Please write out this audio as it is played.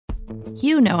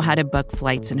You know how to book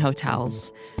flights and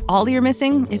hotels. All you're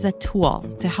missing is a tool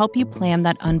to help you plan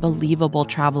that unbelievable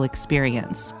travel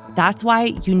experience. That's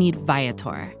why you need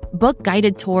Viator. Book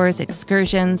guided tours,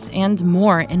 excursions, and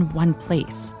more in one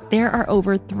place. There are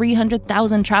over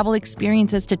 300,000 travel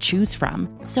experiences to choose from,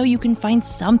 so you can find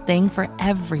something for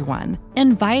everyone.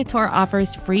 And Viator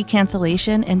offers free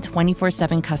cancellation and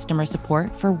 24/7 customer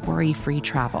support for worry-free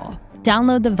travel.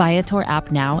 Download the Viator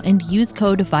app now and use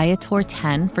code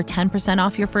Viator10 for 10%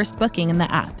 off your first booking in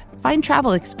the app. Find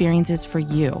travel experiences for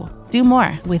you. Do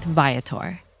more with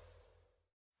Viator.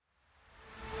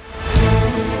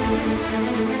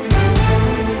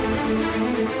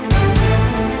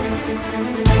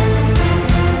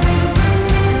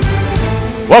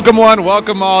 Welcome one,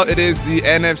 welcome all. It is the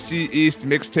NFC East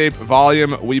Mixtape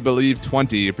Volume We Believe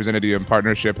 20, presented to you in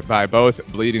partnership by both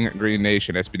Bleeding Green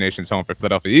Nation, SB Nation's home for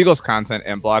Philadelphia Eagles content,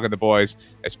 and Blogging the Boys,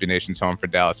 SB Nation's home for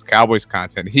Dallas Cowboys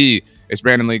content. He is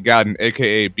Brandon Lee Gowden,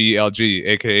 a.k.a. BLG,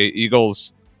 a.k.a.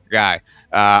 Eagles guy.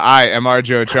 I am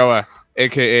RJ Ochoa,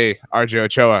 a.k.a. RJ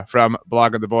Ochoa from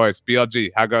Blogging the Boys.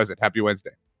 BLG, how goes it? Happy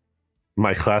Wednesday.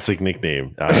 My classic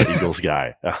nickname, Eagles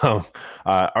guy.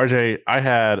 RJ, I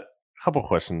had couple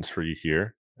questions for you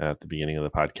here at the beginning of the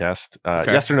podcast.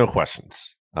 Okay. Yes or no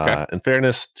questions. Okay. In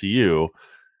fairness to you,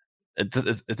 it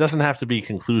doesn't have to be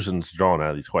conclusions drawn out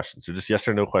of these questions. They're just yes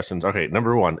or no questions. Okay,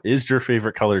 number one, is your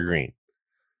favorite color green?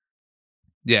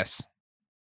 Yes.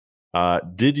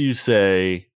 Did you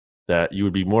say that you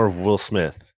would be more of Will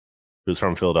Smith, who's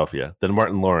from Philadelphia, than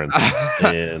Martin Lawrence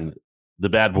and the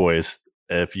Bad Boys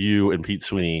if you and Pete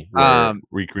Sweeney were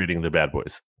recreating the Bad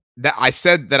Boys? That I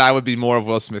said that I would be more of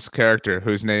Will Smith's character,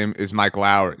 whose name is Mike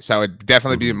Lowry. So I would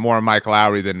definitely be more Mike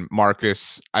Lowry than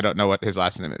Marcus. I don't know what his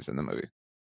last name is in the movie.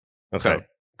 Okay. So,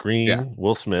 Green, yeah.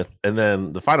 Will Smith. And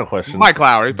then the final question. Mike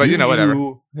Lowry, but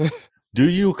whatever. Do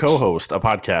you co-host a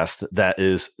podcast that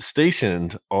is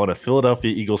stationed on a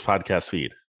Philadelphia Eagles podcast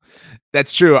feed?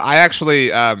 That's true. I actually,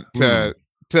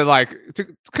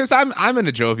 because I'm in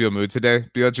a jovial mood today,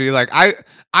 BLG. Like I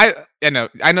know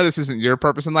this isn't your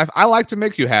purpose in life. I like to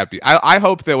make you happy. I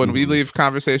hope that when we leave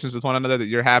conversations with one another that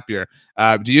you're happier.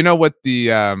 Do you know what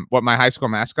what my high school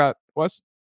mascot was?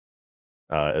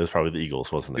 It was probably the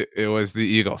Eagles, wasn't it? It was the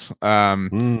Eagles.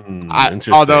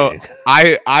 Interesting. Although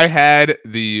I had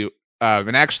the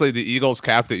and actually the Eagles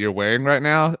cap that you're wearing right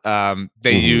now,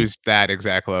 they used that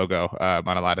exact logo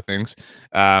on a lot of things.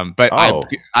 But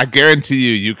I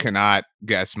guarantee you cannot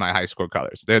guess my high school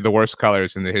colors. They're the worst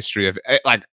colors in the history of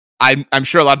I'm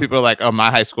sure a lot of people are like, oh,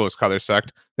 my high school's colors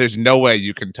sucked. There's no way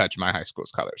you can touch my high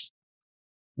school's colors.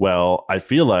 Well, I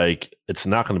feel like it's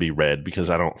not going to be red because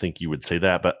I don't think you would say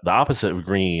that. But the opposite of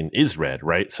green is red,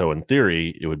 right? So in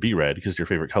theory, it would be red because your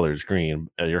favorite color is green.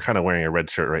 You're kind of wearing a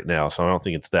red shirt right now, so I don't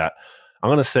think it's that. I'm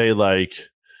going to say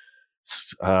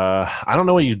I don't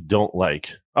know what you don't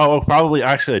like. Oh, probably.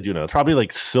 Actually, I do know. It's probably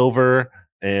like silver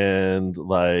and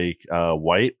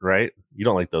white, right? You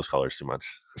don't like those colors too much.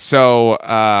 So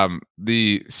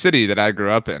the city that I grew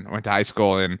up in, went to high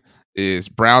school in, is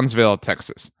Brownsville,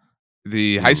 Texas.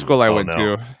 The high school I went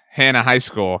to, Hannah High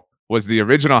School, was the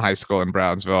original high school in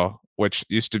Brownsville, which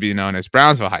used to be known as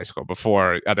Brownsville High School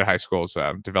before other high schools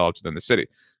developed within the city.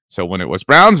 So when it was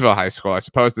Brownsville High School, I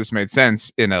suppose this made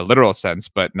sense in a literal sense,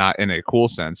 but not in a cool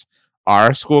sense.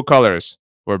 Our school colors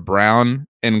were brown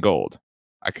and gold.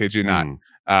 I kid you not.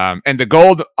 And the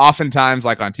gold oftentimes,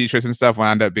 like on t-shirts and stuff,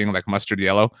 wound up being like mustard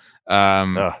yellow.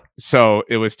 So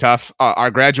it was tough.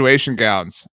 Our graduation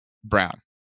gowns, brown.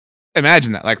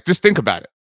 Imagine that. Like, just think about it.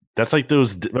 That's like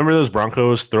remember those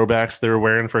Broncos throwbacks they were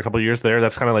wearing for a couple of years there?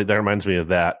 That's kind of like, that reminds me of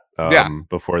that.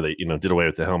 Before they, did away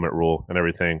with the helmet rule and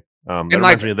everything. That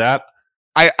reminds me of that.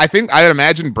 I think I'd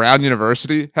imagine Brown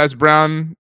University has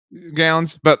brown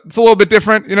gowns, but it's a little bit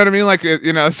different. You know what I mean? Like,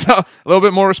 so a little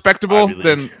bit more respectable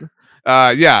than,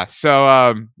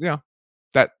 So,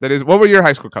 that is, what were your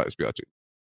high school colors, BLG?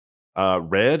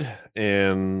 Red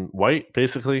and white,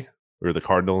 basically. We were the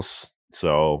Cardinals.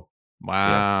 So,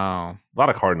 wow. A lot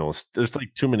of Cardinals. There's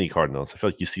like too many Cardinals. I feel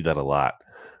like you see that a lot.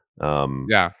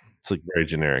 It's like very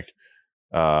generic.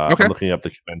 I'm looking up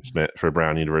the commencement for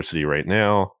Brown University right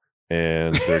now,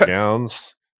 and their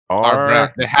gowns are brown.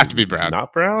 They have to be brown.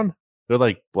 Not brown. They're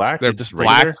like black. They're just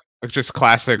black. regular. Just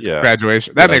classic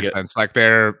graduation. That makes sense. Like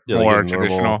they're more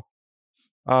traditional.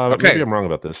 Maybe I'm wrong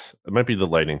about this. It might be the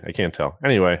lighting. I can't tell.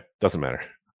 Anyway, doesn't matter.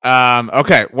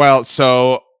 Okay. Well,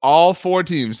 so all four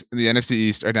teams in the NFC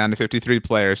East are down to 53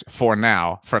 players for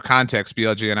now. For context,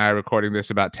 BLG and I are recording this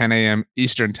about 10 a.m.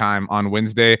 Eastern time on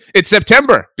Wednesday. It's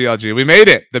September, BLG. We made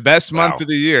it. The best month of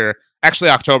the year. Actually,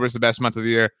 October is the best month of the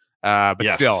year. But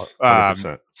yes, still,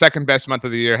 100%. second best month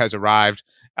of the year has arrived.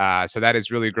 So that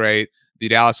is really great. The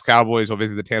Dallas Cowboys will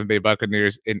visit the Tampa Bay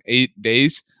Buccaneers in 8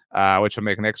 days, which will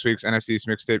make next week's NFC East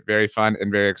mixtape very fun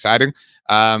and very exciting.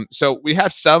 So we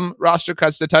have some roster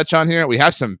cuts to touch on here. We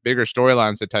have some bigger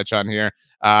storylines to touch on here.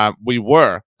 We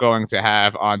were going to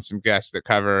have on some guests that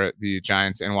cover the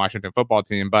Giants and Washington football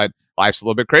team, but life's a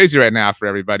little bit crazy right now for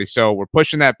everybody. So we're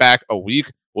pushing that back a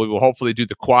week. We will hopefully do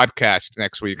the quadcast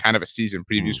next week, kind of a season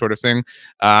preview sort of thing.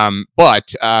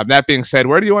 But that being said,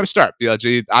 where do you want to start,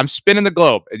 BLG? I'm spinning the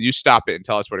globe, and you stop it and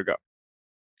tell us where to go.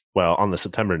 Well, on the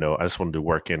September note, I just wanted to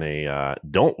work in a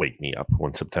don't wake me up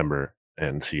when September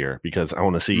ends here, because I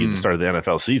want to see the start of the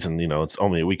NFL season. You know, it's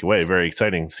only a week away. Very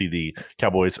exciting to see the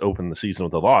Cowboys open the season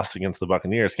with a loss against the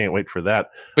Buccaneers. Can't wait for that.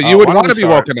 But you would want to be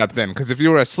woken up then, because if you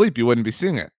were asleep, you wouldn't be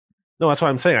seeing it. No, that's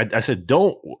what I'm saying. I said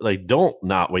don't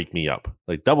not wake me up.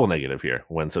 Like double negative here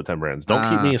when September ends. Don't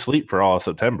keep me asleep for all of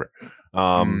September.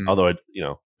 Although I,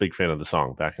 big fan of the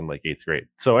song back in like 8th grade.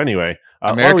 So anyway,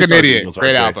 American Idiot,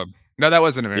 great album. No, that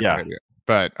wasn't American Idiot,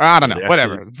 but I don't know.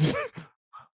 Whatever.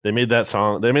 They made that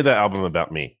song. They made that album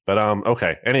about me. But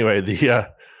okay. Anyway,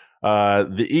 the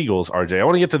Eagles, RJ. I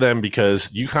want to get to them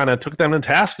because you kind of took them to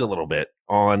task a little bit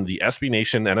on the SB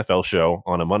Nation NFL show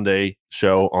on a Monday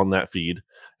show on that feed.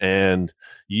 And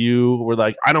you were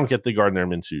like, I don't get the Gardner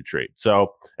Minshew trade.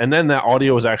 So, and then that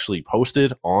audio was actually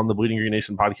posted on the Bleeding Green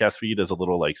Nation podcast feed as a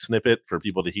little like snippet for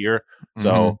people to hear.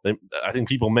 So I think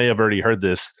people may have already heard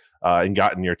this and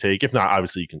gotten your take. If not,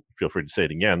 obviously you can feel free to say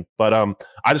it again. But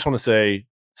I just want to say,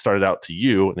 start it out to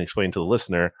you and explain to the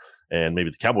listener and maybe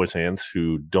the Cowboys fans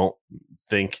who don't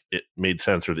think it made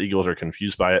sense or the Eagles are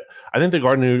confused by it. I think the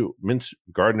Gardner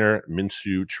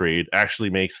Minshew trade actually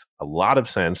makes a lot of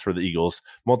sense for the Eagles.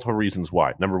 Multiple reasons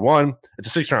why. Number one,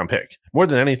 it's a 6th-round pick. More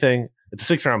than anything, it's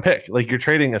a 6th-round pick. Like you're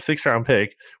trading a 6th-round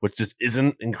pick, which just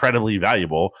isn't incredibly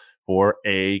valuable for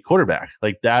a quarterback.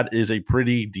 Like that is a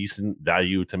pretty decent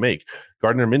value to make.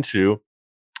 Gardner Minshew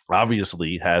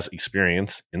obviously has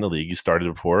experience in the league. He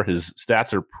started before. His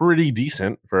stats are pretty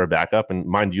decent for a backup. And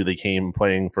mind you, they came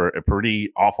playing for a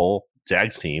pretty awful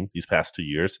Jags team these past 2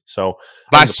 years. So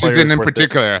last season in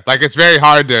particular, like it's very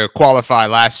hard to qualify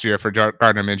last year for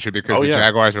Gardner Minshew because the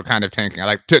Jaguars were kind of tanking. I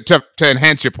like to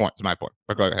enhance your point. Is my point.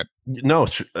 But go ahead. No,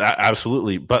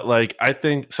 absolutely. But like, I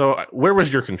think so. Where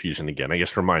was your confusion again? I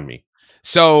guess remind me.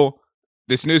 So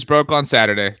this news broke on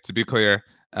Saturday, to be clear.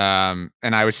 And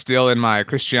I was still in my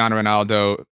Cristiano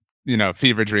Ronaldo,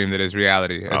 fever dream that is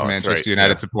reality as a Manchester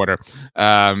United supporter.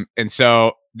 And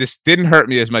so this didn't hurt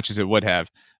me as much as it would have.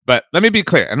 But let me be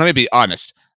clear and let me be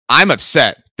honest. I'm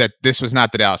upset that this was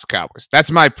not the Dallas Cowboys.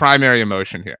 That's my primary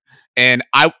emotion here. And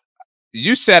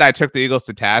you said I took the Eagles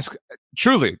to task.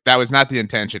 Truly, that was not the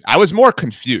intention. I was more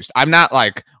confused. I'm not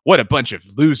like, what a bunch of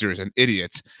losers and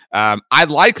idiots. I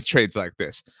like trades like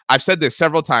this. I've said this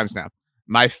several times now.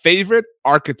 My favorite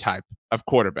archetype of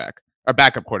quarterback or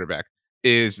backup quarterback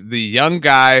is the young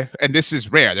guy. And this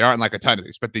is rare. There aren't like a ton of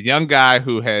these, but the young guy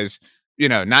who has,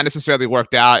 not necessarily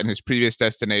worked out in his previous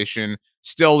destination,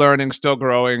 still learning, still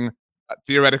growing,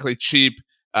 theoretically cheap,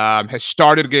 has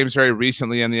started games very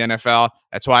recently in the NFL.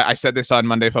 That's why I said this on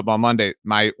Monday Football Monday.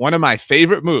 One of my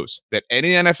favorite moves that any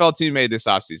NFL team made this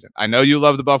offseason, I know you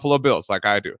love the Buffalo Bills like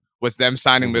I do, was them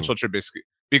signing Mitchell Trubisky.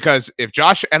 Because if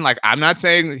I'm not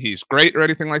saying he's great or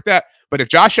anything like that, but if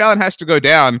Josh Allen has to go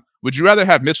down, would you rather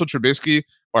have Mitchell Trubisky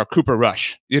or Cooper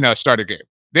Rush, start a game?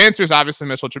 The answer is obviously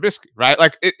Mitchell Trubisky, right?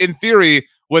 Like in theory,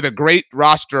 with a great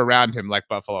roster around him like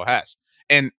Buffalo has.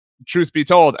 And truth be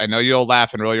told, I know you'll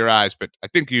laugh and roll your eyes, but I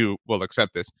think you will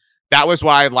accept this. That was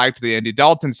why I liked the Andy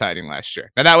Dalton signing last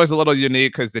year. Now that was a little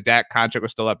unique because the Dak contract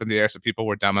was still up in the air, so people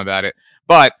were dumb about it.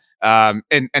 But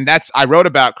and that's I wrote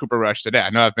about Cooper Rush today.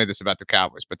 I know I've made this about the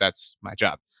Cowboys, but that's my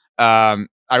job. I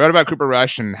wrote about Cooper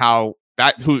Rush and how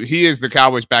he is the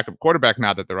Cowboys' backup quarterback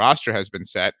now that the roster has been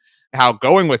set. How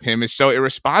going with him is so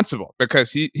irresponsible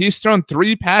because he's thrown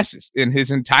 3 passes in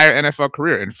his entire NFL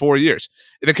career in 4 years.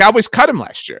 The Cowboys cut him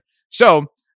last year. So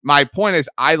my point is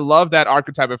I love that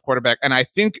archetype of quarterback. And I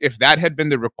think if that had been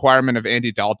the requirement of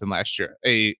Andy Dalton last year,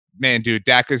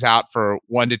 Dak is out for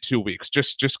 1 to 2 weeks.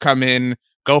 Just come in,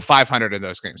 go 500 in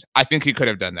those games. I think he could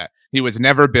have done that. He was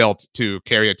never built to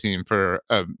carry a team for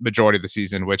a majority of the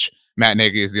season, which Matt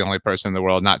Nagy is the only person in the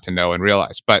world not to know and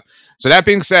realize. But so that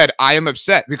being said, I am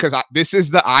upset because this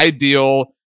is the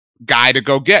ideal guy to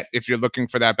go get if you're looking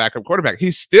for that backup quarterback.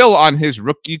 He's still on his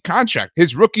rookie contract,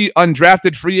 his rookie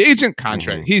undrafted free agent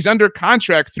contract. He's under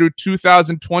contract through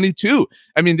 2022.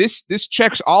 I mean, this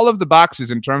checks all of the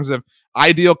boxes in terms of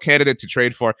ideal candidate to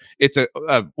trade for. It's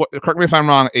correct me if I'm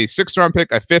wrong, a 6th-round pick,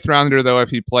 a 5th rounder though if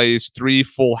he plays 3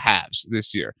 full halves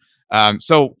this year.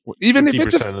 So even if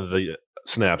it's of the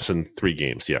snaps in 3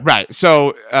 games, yeah, right.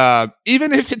 So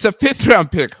even if it's a 5th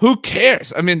round pick, who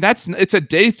cares? I mean, it's a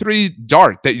day 3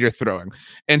 dart that you're throwing,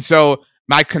 and so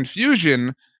my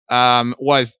confusion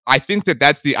was I think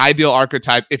that's the ideal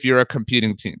archetype if you're a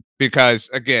competing team. Because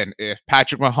again, if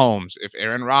Patrick Mahomes, if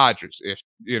Aaron Rodgers, if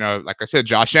like I said,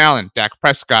 Josh Allen, Dak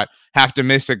Prescott have to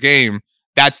miss a game,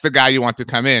 that's the guy you want to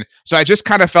come in. So I just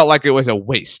kind of felt like it was a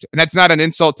waste. And that's not an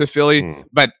insult to Philly,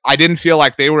 but I didn't feel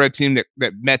like they were a team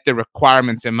that met the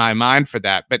requirements in my mind for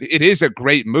that. But it is a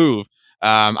great move.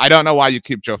 I don't know why you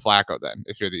keep Joe Flacco then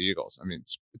if you're the Eagles. I mean,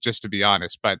 just to be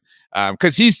honest, but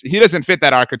because he doesn't fit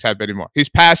that archetype anymore. He's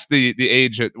past the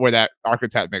age where that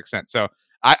archetype makes sense. So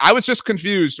I was just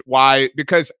confused why,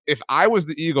 because if I was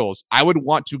the Eagles, I would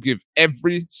want to give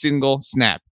every single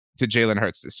snap to Jalen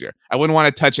Hurts this year. I wouldn't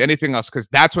want to touch anything else because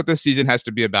that's what this season has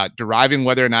to be about, deriving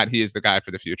whether or not he is the guy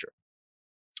for the future.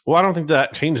 Well, I don't think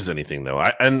that changes anything, though.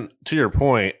 And to your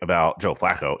point about Joe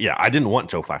Flacco, yeah, I didn't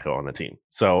want Joe Flacco on the team.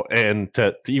 So, and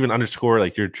to even underscore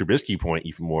like your Trubisky point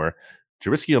even more,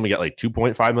 Trubisky only got like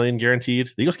 2.5 million guaranteed.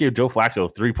 The Eagles gave Joe Flacco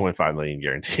 3.5 million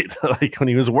guaranteed, like when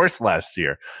he was worse last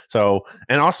year. So,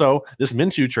 and also this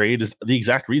Minshew trade is the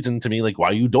exact reason to me, like why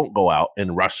you don't go out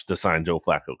and rush to sign Joe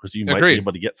Flacco, because you might be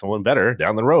able to get someone better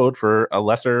down the road for a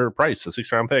lesser price, a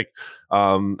 6th round pick,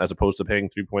 as opposed to paying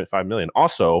 3.5 million.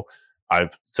 Also,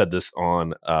 I've said this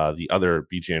on the other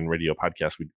BGN radio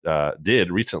podcast we did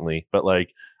recently, but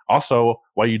like also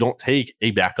why you don't take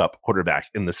a backup quarterback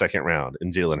in the 2nd round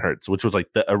in Jalen Hurts, which was like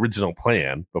the original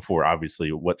plan before obviously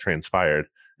what transpired.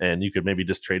 And you could maybe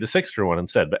just trade a 6th for one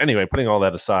instead. But anyway, putting all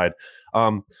that aside,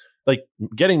 like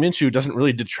getting Minshew doesn't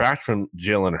really detract from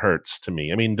Jalen Hurts to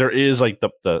me. I mean, there is like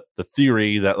the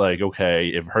theory that like, okay,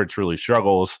 if Hurts really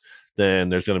struggles, then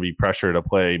there's going to be pressure to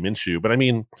play Minshew. But I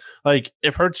mean, like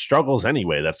if Hurts struggles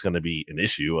anyway, that's going to be an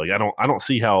issue. Like I don't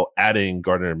see how adding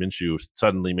Gardner Minshew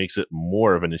suddenly makes it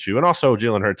more of an issue. And also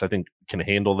Jalen Hurts, I think, can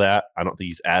handle that. I don't think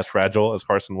he's as fragile as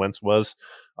Carson Wentz was.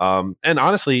 And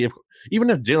honestly, even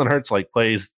if Jalen Hurts like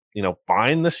plays,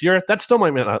 fine this year, that still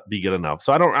might not be good enough.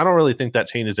 So I don't really think that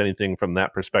changes anything from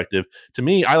that perspective. To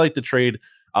me, I like the trade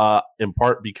in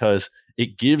part because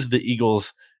it gives the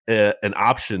Eagles an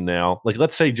option now. Like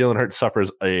let's say Jalen Hurts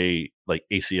suffers a like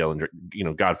ACL injury,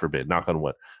 God forbid, knock on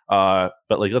wood. But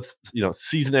like let's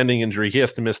season-ending injury, he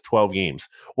has to miss 12 games.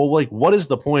 Well, like what is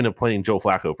the point of playing Joe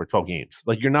Flacco for 12 games?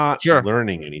 Like you're not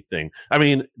learning anything. I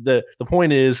mean, the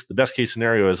point is the best case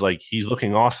scenario is like he's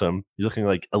looking awesome. He's looking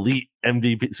like elite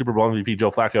MVP, Super Bowl MVP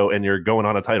Joe Flacco, and you're going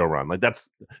on a title run. Like that's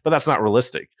not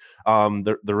realistic.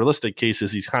 The realistic case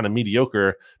is he's kind of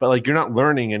mediocre, but like you're not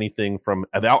learning anything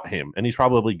about him. And he's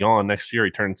probably gone next year.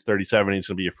 He turns 37. He's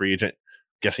going to be a free agent.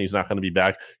 Guessing he's not going to be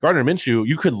back. Gardner Minshew,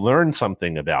 you could learn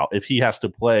something about if he has to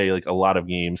play like a lot of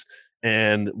games,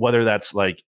 and whether that's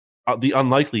like the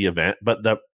unlikely event, but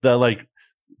the like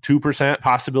 2%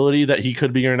 possibility that he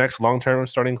could be your next long-term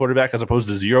starting quarterback as opposed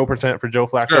to 0% for Joe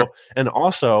Flacco. Sure. And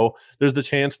also there's the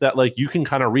chance that like you can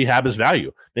kind of rehab his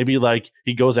value. Maybe like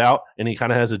he goes out and he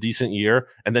kind of has a decent year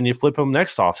and then you flip him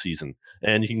next offseason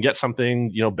and you can get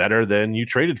something, better than you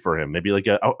traded for him. Maybe like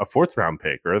a 4th round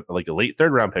pick or like a late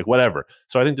 3rd round pick, whatever.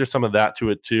 So I think there's some of that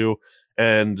to it too.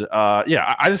 And I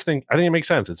think it makes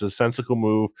sense. It's a sensible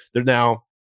move. They're now,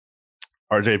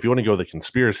 RJ, if you want to go the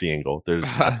conspiracy angle, there's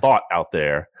a thought out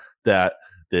there that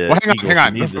the hang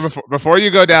on. Before you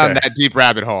go down that deep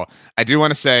rabbit hole, I do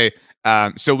want to say,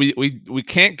 so we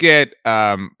can't get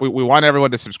we want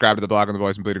everyone to subscribe to the Blog on the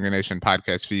Boys and Bleeding Green Nation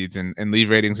podcast feeds and leave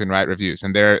ratings and write reviews.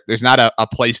 And there's not a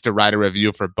place to write a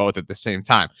review for both at the same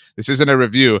time. This isn't a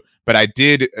review, but I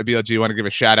did, BLG, want to give a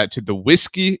shout out to the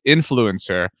whiskey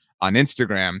influencer on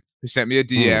Instagram who sent me a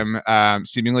DM,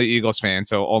 seemingly Eagles fan,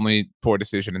 so only poor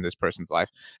decision in this person's life.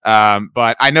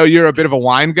 But I know you're a bit of a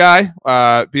wine guy,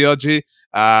 BLG,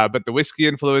 but the whiskey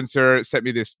influencer sent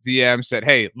me this DM, said,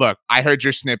 hey, look, I heard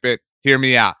your snippet, hear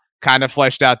me out. Kind of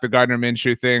fleshed out the Gardner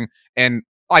Minshew thing, and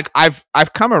like I've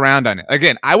come around on it.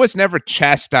 Again, I was never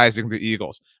chastising the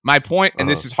Eagles. My point, and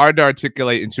this is hard to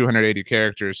articulate in 280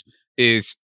 characters,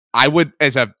 is I would,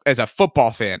 as a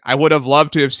football fan, I would have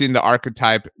loved to have seen the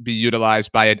archetype be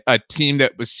utilized by a team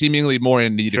that was seemingly more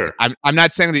in need of it. I'm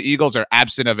not saying the Eagles are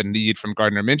absent of a need from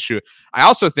Gardner Minshew. I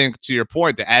also think, to your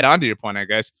point, to add on to your point, I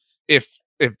guess, if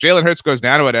Jalen Hurts goes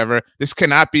down or whatever, this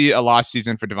cannot be a lost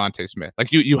season for Devontae Smith.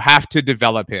 Like you have to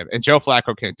develop him, and Joe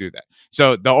Flacco can't do that.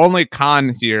 So the only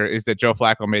con here is that Joe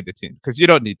Flacco made the team, because you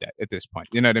don't need that at this point.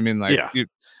 You know what I mean? Like,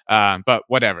 but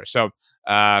whatever. So,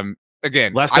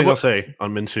 again, last thing I'll say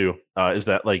on Minshew is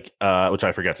that, like, which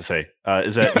I forgot to say,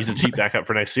 is that he's a cheap backup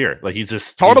for next year. Like, he's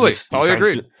just totally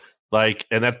agree. Like,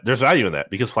 and that there's value in that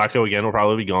because Flacco again will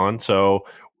probably be gone. So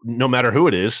no matter who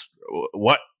it is,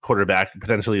 what quarterback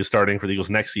potentially is starting for the Eagles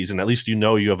next season, at least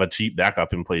you have a cheap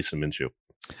backup in place in Minshew.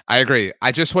 I agree.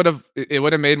 It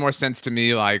would have made more sense to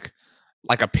me like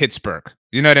a Pittsburgh.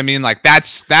 You know what I mean? Like that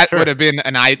Sure. would have been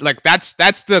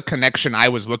that's the connection I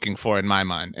was looking for in my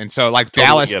mind. And so like Totally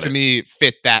Dallas get to it. me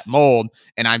fit that mold,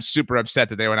 and I'm super upset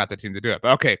that they were not the team to do it.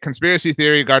 But okay, conspiracy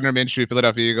theory, Gardner Minshew,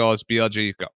 Philadelphia Eagles,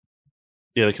 BLG, go.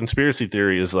 Yeah, the conspiracy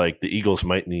theory is like the Eagles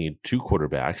might need two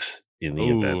quarterbacks in the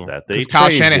event that they because Kyle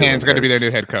trade Shanahan's Jalen going to be their Hurts.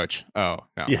 new head coach. Oh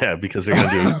no. Yeah, because they're going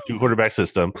to do a two quarterback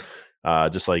system,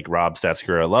 just like Rob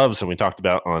Statscura loves, and we talked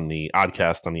about on the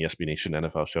Oddcast on the SB Nation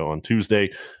NFL show on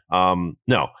Tuesday.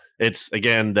 No, it's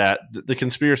again that the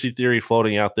conspiracy theory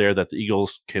floating out there that the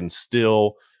Eagles can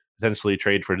still potentially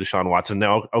trade for Deshaun Watson.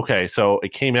 Now, okay, so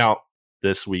it came out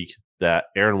this week that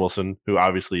Aaron Wilson, who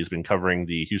obviously has been covering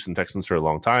the Houston Texans for a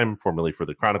long time, formerly for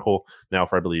the Chronicle, now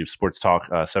for I believe Sports Talk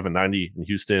 790 in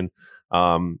Houston,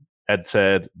 had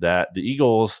said that the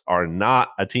Eagles are not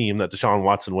a team that Deshaun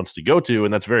Watson wants to go to,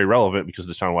 and that's very relevant because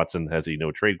Deshaun Watson has a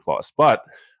no trade clause. But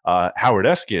Howard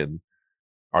Eskin,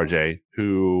 RJ,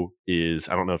 who is,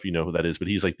 I don't know if you know who that is, but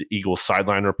he's like the Eagles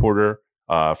sideline reporter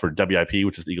for WIP,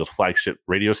 which is the Eagles flagship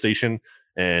radio station,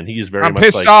 and he is very I'm much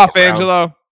pissed like off,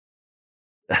 Angelo.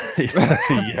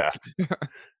 Yeah.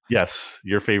 Yes,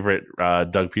 your favorite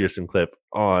Doug Peterson clip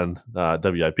on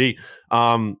WIP.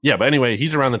 Yeah, but anyway,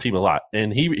 he's around the team a lot,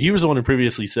 and he was the one who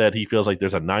previously said he feels like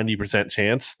there's a 90%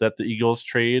 chance that the Eagles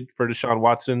trade for Deshaun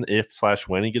Watson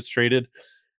if/when he gets traded.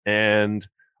 And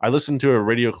I listened to a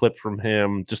radio clip from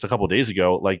him just a couple of days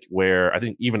ago, like where I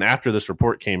think even after this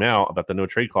report came out about the no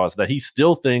trade clause, that he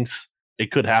still thinks it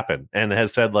could happen, and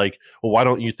has said like, well, why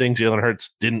don't you think Jalen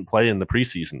Hurts didn't play in the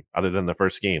preseason other than the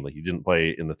first game? Like he didn't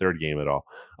play in the third game at all.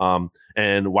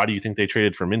 And why do you think they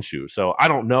traded for Minshew? So I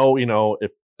don't know,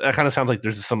 if that kind of sounds like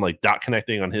there's some like dot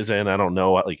connecting on his end. I don't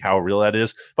know like how real that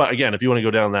is. But again, if you want to go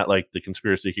down that like the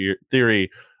conspiracy theory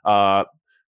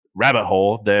rabbit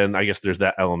hole, then I guess there's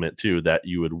that element too that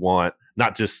you would want,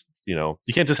 not just, you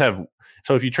can't just have,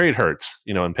 so if you trade Hurts,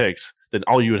 in picks, then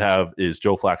all you would have is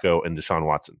Joe Flacco and Deshaun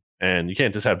Watson. And you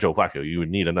can't just have Joe Flacco. You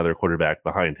would need another quarterback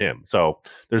behind him. So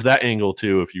there's that angle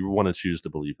too, if you want to choose to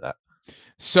believe that.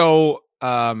 So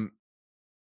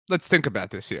let's think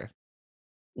about this here.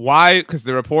 Why? Because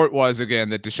the report was, again,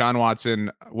 that Deshaun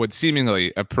Watson would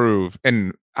seemingly approve,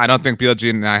 and I don't think BLG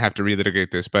and I have to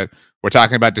relitigate this, but we're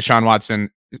talking about Deshaun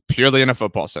Watson purely in a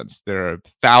football sense. There are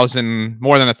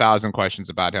more than 1,000 questions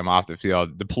about him off the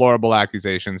field, deplorable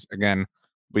accusations. Again,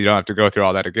 we don't have to go through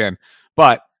all that again.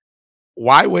 But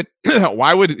why would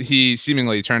he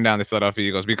seemingly turn down the Philadelphia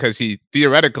Eagles? Because he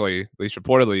theoretically, at least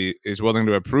reportedly, is willing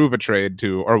to approve a trade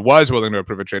to, or was willing to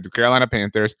approve a trade to Carolina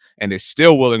Panthers, and is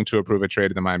still willing to approve a trade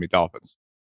to the Miami Dolphins.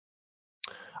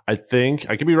 I think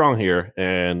I could be wrong here,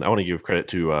 and I want to give credit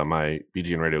to my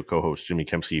BGN Radio co-host Jimmy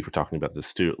Kempski for talking about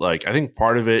this too. Like, I think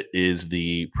part of it is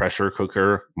the pressure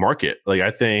cooker market. Like,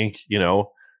 I think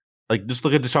like just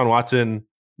look at Deshaun Watson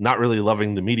not really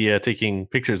loving the media taking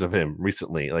pictures of him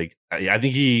recently. Like, I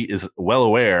think he is well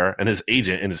aware, and his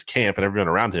agent and his camp and everyone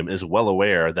around him is well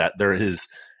aware that there is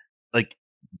like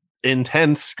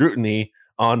intense scrutiny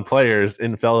on players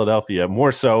in Philadelphia,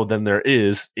 more so than there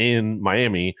is in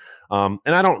Miami. And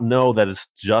I don't know that it's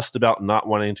just about not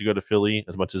wanting to go to Philly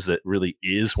as much as it really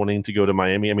is wanting to go to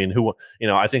Miami. I mean,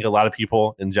 I think a lot of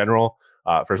people in general,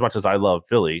 for as much as I love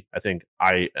Philly, I think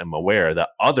I am aware that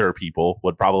other people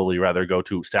would probably rather go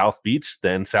to South Beach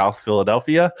than South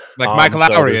Philadelphia. Like Mike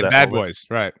Lowry and Bad Boys,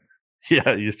 right?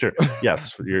 Yeah, you sure.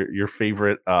 Yes, your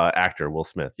favorite actor, Will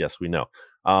Smith. Yes, we know.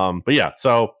 But yeah,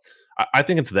 so I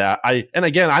think it's that. And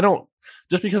again, I don't,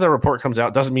 just because that report comes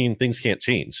out doesn't mean things can't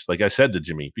change. Like I said to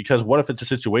Jimmy, because what if it's a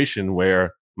situation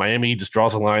where Miami just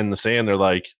draws a line in the sand? They're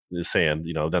like, the sand,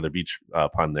 another beach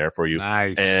pun there for you.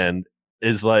 Nice. And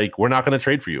is like, we're not going to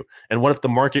trade for you. And what if the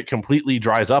market completely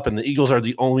dries up and the Eagles are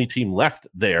the only team left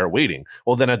there waiting?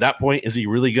 Well, then at that point, is he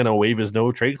really going to waive his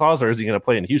no trade clause, or is he going to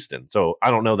play in Houston? So I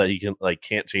don't know that he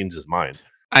can't change his mind.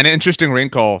 An interesting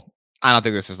wrinkle. I don't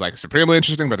think this is like supremely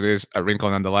interesting, but it is a wrinkle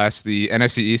nonetheless. The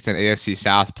NFC East and AFC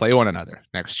South play one another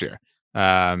next year.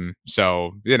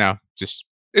 So, just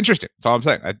interesting. That's all I'm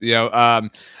saying.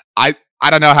 I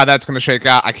don't know how that's going to shake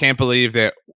out. I can't believe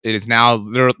that it is now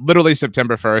literally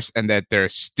September 1st and that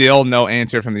there's still no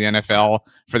answer from the NFL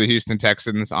for the Houston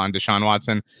Texans on Deshaun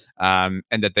Watson, and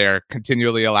that they're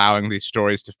continually allowing these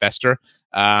stories to fester.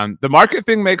 The market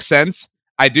thing makes sense.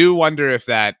 I do wonder if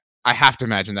I have to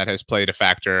imagine that has played a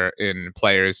factor in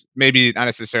players, maybe not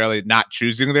necessarily not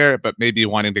choosing there, but maybe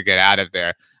wanting to get out of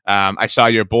there. I saw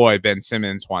your boy Ben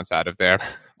Simmons wants out of there.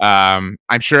 I'm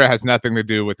sure it has nothing to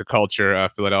do with the culture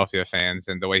of Philadelphia fans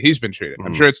and the way he's been treated.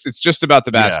 I'm sure it's just about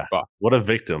the basketball. What a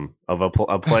victim of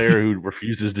a player who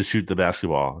refuses to shoot the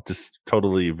basketball. Just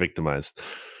totally victimized.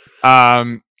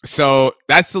 So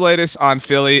that's the latest on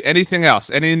Philly. Anything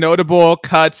else? Any notable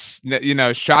cuts,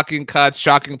 shocking cuts,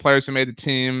 shocking players who made the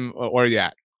team or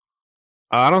yet?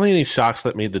 I don't think any shocks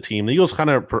that made the team. The Eagles kind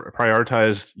of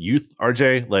prioritized youth,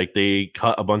 RJ. Like they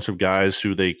cut a bunch of guys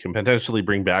who they can potentially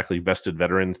bring back, like vested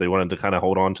veterans. They wanted to kind of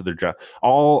hold on to their draft.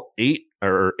 All eight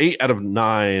out of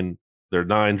nine, their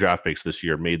 9 draft picks this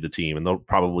year made the team, and they'll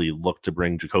probably look to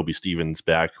bring Jacoby Stevens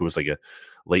back, who was like a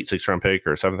late 6th round pick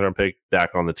or 7th round pick, back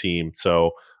on the team.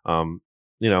 So,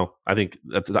 I think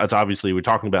that's obviously, we're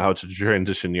talking about how it's a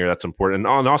transition year. That's important.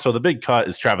 And also the big cut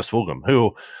is Travis Fulgham,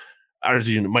 who, as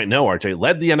you might know, RJ,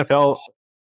 led the NFL.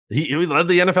 He led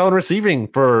the NFL in receiving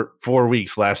for 4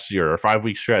 weeks last year, or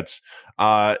 5-week stretch.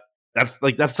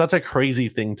 That's such a crazy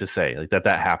thing to say, like that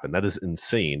happened. That is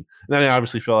insane. And then I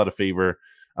obviously fell out of favor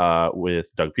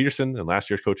with Doug Peterson and last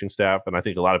year's coaching staff, and I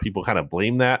think a lot of people kind of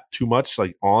blame that too much,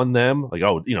 like on them, like,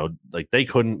 oh, like they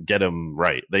couldn't get him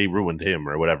right, they ruined him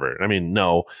or whatever. I mean,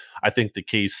 no, I think the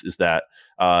case is that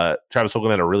Travis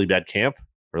Fulgham had a really bad camp,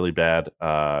 really bad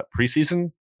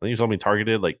preseason. I think he was only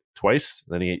targeted like twice.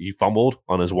 Then he fumbled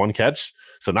on his 1 catch,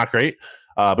 so not great.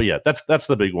 But yeah, that's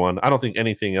the big one. I don't think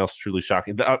anything else truly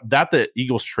shocking. The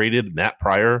Eagles traded Matt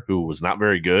Pryor, who was not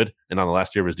very good, and on the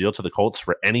last year of his deal, to the Colts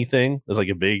for anything is like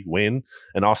a big win,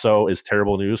 and also is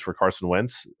terrible news for Carson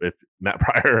Wentz if Matt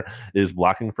Pryor is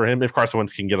blocking for him. If Carson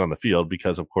Wentz can get on the field,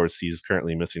 because of course he's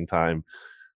currently missing time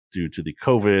due to the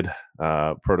COVID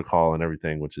protocol and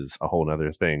everything, which is a whole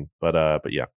nother thing. But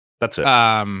yeah. That's it.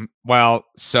 Well,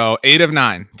 so 8 of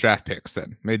 9 draft picks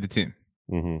then made the team.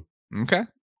 Mm-hmm. Okay.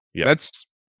 Yeah. That's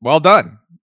well done.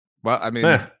 Well, I mean,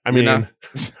 I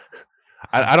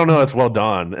don't know. It's well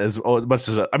done as much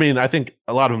as I think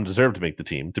a lot of them deserve to make the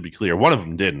team. To be clear, one of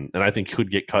them didn't, and I think could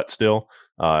get cut still.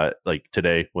 Like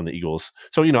today when the Eagles.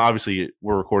 So obviously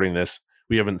we're recording this.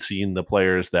 We haven't seen the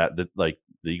players that like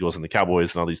the Eagles and the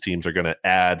Cowboys and all these teams are going to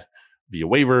add via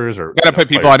waivers, or got to put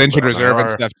people on injured reserve and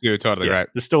stuff too. Totally right.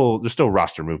 There's still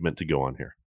roster movement to go on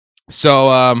here.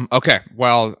 So, okay.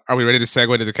 Well, are we ready to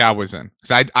segue to the Cowboys then?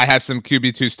 Because I have some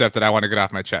QB2 stuff that I want to get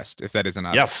off my chest, if that isn't.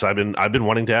 Yes, I've been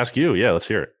wanting to ask you. Yeah, let's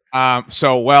hear it.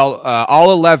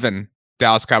 All 11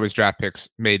 Dallas Cowboys draft picks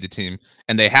made the team,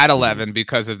 and they had 11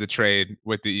 because of the trade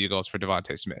with the Eagles for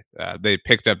Devontae Smith. They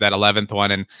picked up that 11th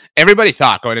one, and everybody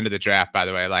thought going into the draft, by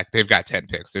the way, like they've got 10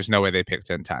 picks. There's no way they picked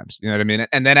 10 times. You know what I mean?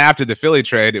 And then after the Philly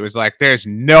trade, it was like, there's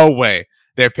no way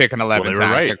they're picking 11 times.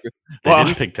 Right. Like, they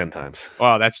didn't pick 10 times.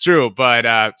 Well, that's true.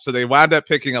 But so they wound up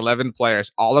picking 11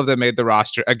 players. All of them made the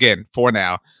roster again for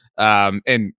now.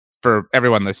 And for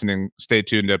everyone listening, stay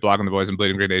tuned to Blogging the Boys and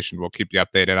Bleeding Green Nation. We'll keep you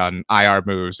updated on IR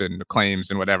moves and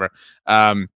claims and whatever.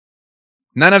 None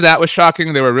of that was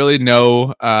shocking. There were really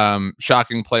no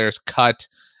shocking players cut.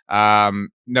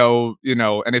 No,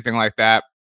 anything like that.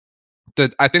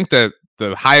 I think the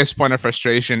highest point of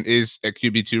frustration is at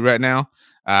QB2 right now.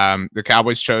 The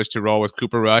Cowboys chose to roll with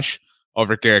Cooper Rush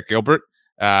over Garrett Gilbert.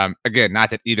 Again, not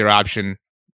that either option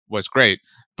was great,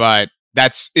 but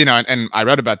that's, and I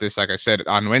read about this, like I said,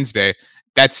 on Wednesday.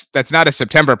 That's not a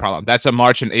September problem. That's a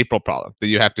March and April problem that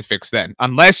you have to fix then.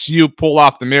 Unless you pull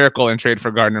off the miracle and trade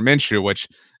for Gardner Minshew, which,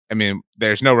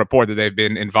 there's no report that they've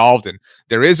been involved in.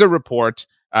 There is a report,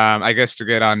 I guess, to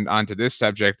get onto this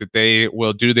subject, that they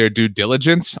will do their due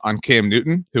diligence on Cam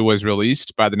Newton, who was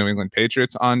released by the New England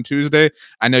Patriots on Tuesday.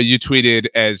 I know you tweeted,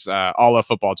 as all of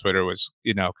football Twitter was,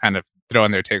 kind of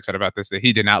throwing their takes out about this, that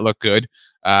he did not look good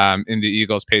in the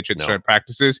Eagles-Patriots joint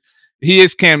practices. He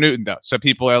is Cam Newton, though. So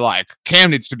people are like,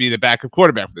 Cam needs to be the backup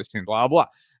quarterback for this team, blah, blah.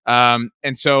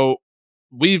 And so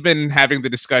we've been having the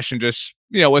discussion just,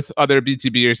 with other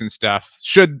BTBers and stuff.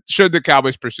 Should the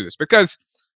Cowboys pursue this? Because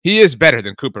he is better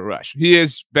than Cooper Rush. He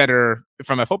is better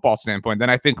from a football standpoint than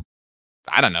I think,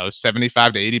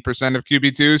 75 to 80% of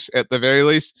QB2s at the very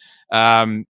least.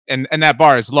 And that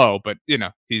bar is low, but,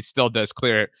 he still does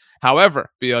clear it. However,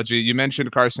 BLG, you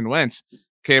mentioned Carson Wentz.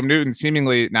 Cam Newton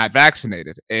seemingly not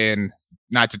vaccinated. And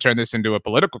not to turn this into a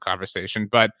political conversation,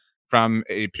 but from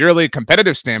a purely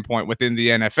competitive standpoint within the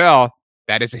NFL,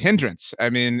 that is a hindrance.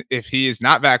 If he is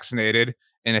not vaccinated,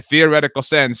 in a theoretical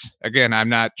sense, again, I'm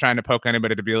not trying to poke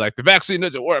anybody to be like, the vaccine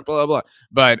doesn't work, blah, blah, blah.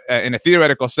 But in a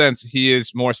theoretical sense, he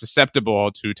is more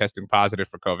susceptible to testing positive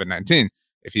for COVID-19.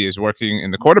 If he is working in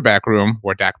the quarterback room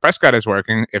where Dak Prescott is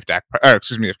working, if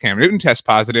Cam Newton tests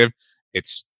positive,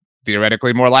 it's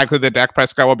theoretically more likely that Dak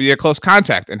Prescott will be a close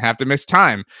contact and have to miss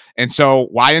time. And so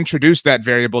why introduce that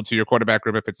variable to your quarterback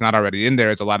group if it's not already in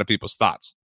there, is a lot of people's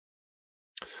thoughts.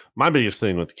 My biggest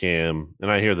thing with Cam,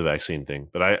 and I hear the vaccine thing,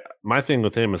 but my thing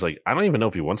with him is like I don't even know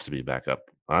if he wants to be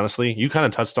backup. Honestly, you kind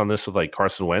of touched on this with like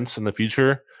Carson Wentz in the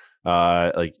future.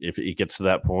 Like if it gets to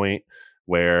that point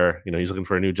where he's looking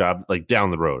for a new job, like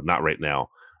down the road, not right now.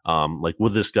 Like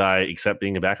would this guy accept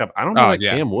being a backup? I don't know that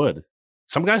Cam would.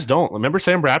 Some guys don't. Remember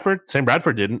Sam Bradford? Sam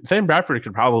Bradford didn't. Sam Bradford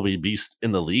could probably be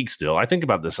in the league still. I think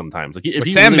about this sometimes. Like if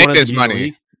he Sam really made his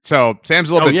money, so Sam's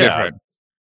a little bit different.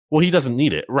 Well, he doesn't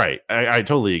need it, right? I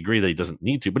totally agree that he doesn't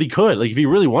need to, but he could. Like, if he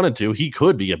really wanted to, he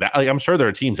could be like, I'm sure there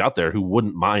are teams out there who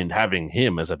wouldn't mind having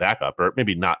him as a backup, or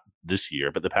maybe not this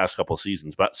year, but the past couple of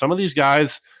seasons. But some of these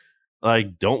guys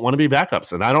like don't want to be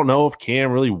backups, and I don't know if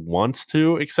Cam really wants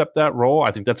to accept that role.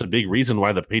 I think that's a big reason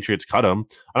why the Patriots cut him.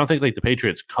 I don't think like the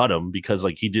Patriots cut him because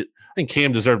like he did. I think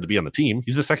Cam deserved to be on the team.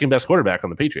 He's the second best quarterback on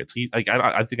the Patriots.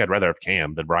 I think I'd rather have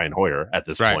Cam than Brian Hoyer at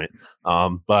this point.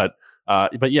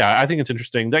 But yeah, I think it's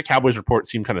interesting. That Cowboys report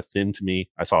seemed kind of thin to me.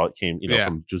 I saw it came,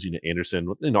 from Josina Anderson.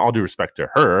 With, all due respect to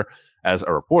her as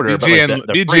a reporter,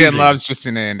 BGN loves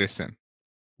Josina Anderson.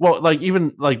 Well, like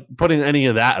even like putting any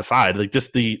of that aside, like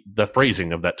just the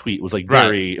phrasing of that tweet was like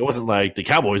very. Right. It wasn't like the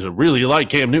Cowboys are really like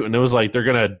Cam Newton. It was like they're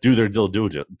gonna do their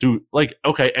due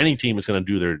any team is gonna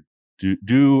do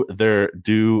their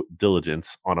due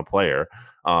diligence on a player.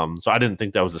 So I didn't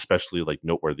think that was especially like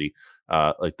noteworthy.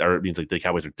 Like that means like the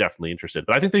Cowboys are definitely interested,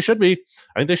 but I think they should be.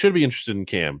 I think they should be interested in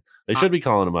Cam. They should be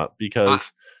calling him up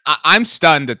because I'm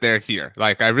stunned that they're here.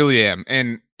 Like I really am.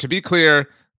 And to be clear,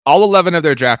 all 11 of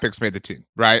their draft picks made the team,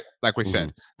 right? Like we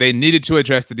said, they needed to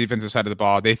address the defensive side of the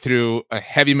ball. They threw a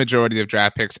heavy majority of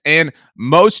draft picks, and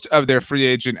most of their free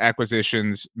agent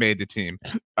acquisitions made the team.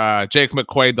 Jake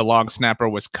McQuaid, the long snapper,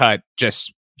 was cut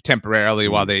just temporarily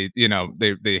while they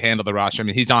handle the roster. I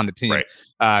mean, he's on the team.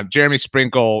 Right. Jeremy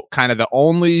Sprinkle, kind of the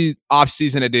only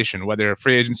offseason addition, whether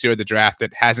free agency or the draft,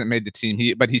 that hasn't made the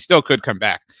team. But he still could come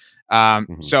back.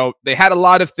 So they had a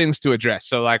lot of things to address.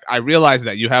 So like I realize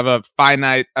that you have a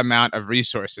finite amount of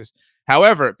resources.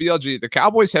 However, BLG, the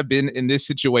Cowboys have been in this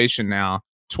situation now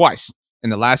twice in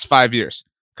the last 5 years,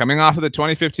 coming off of the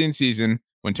 2015 season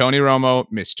when Tony Romo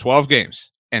missed 12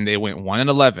 games and they went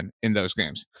 1-11 in those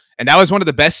games. And that was one of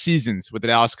the best seasons with the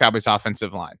Dallas Cowboys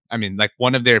offensive line. I mean, like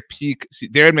one of their peak.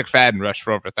 Darren McFadden rushed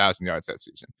for over 1,000 yards that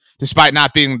season, despite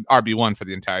not being RB1 for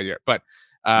the entire year. But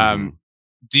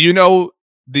do you know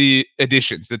the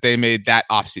additions that they made that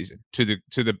offseason to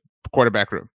the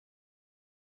quarterback room?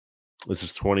 This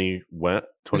is 20 what?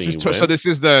 20 so this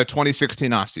is the 2016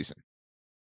 offseason.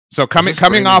 So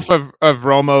coming off of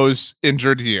Romo's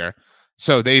injured year.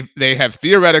 So they have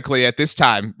theoretically at this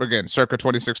time, again, circa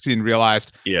 2016,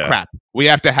 realized, crap, we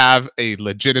have to have a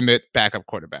legitimate backup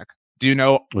quarterback. Do you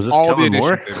know was this all Kellen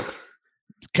Moore?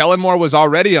 Kellen Moore was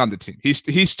already on the team.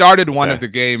 He started one of the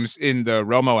games in the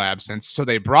Romo absence. So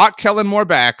they brought Kellen Moore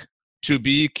back to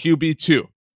be QB2.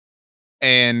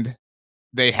 And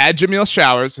they had Jamil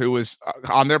Showers, who was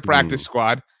on their practice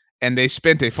squad, and they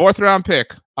spent a 4th-round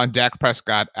pick on Dak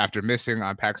Prescott after missing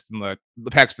on Paxton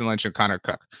Lynch and Connor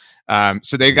Cook.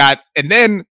 So they got, and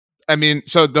then, I mean,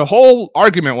 so the whole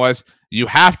argument was you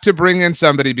have to bring in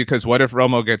somebody because what if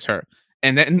Romo gets hurt?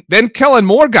 And then Kellen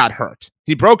Moore got hurt.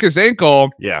 He broke his ankle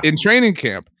in training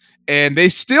camp, and they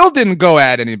still didn't go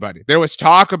at anybody. There was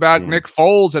talk about Nick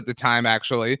Foles at the time,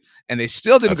 actually, and they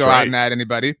still didn't go out and at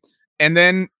anybody. And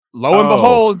then, lo and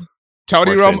behold,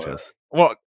 Tony Romo.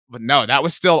 Well, no, that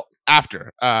was still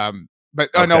after.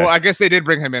 I guess they did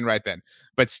bring him in right then.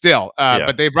 But still,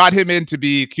 but they brought him in to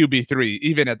be QB3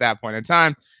 even at that point in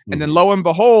time. And then lo and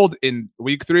behold, in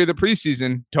week 3 of the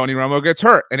preseason, Tony Romo gets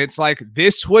hurt. And it's like,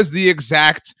 this was the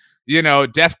exact,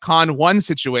 DEFCON 1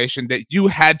 situation that you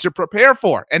had to prepare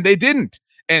for. And they didn't.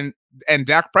 And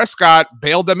Dak Prescott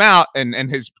bailed them out and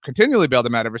has continually bailed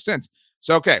them out ever since.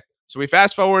 So, okay. So we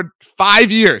fast forward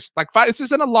 5 years. This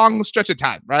isn't a long stretch of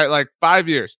time, right? Like 5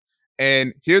 years.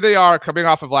 And here they are coming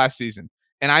off of last season.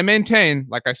 And I maintain,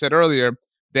 like I said earlier,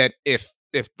 that if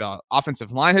the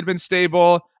offensive line had been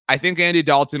stable, I think Andy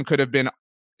Dalton could have been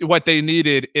what they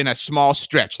needed in a small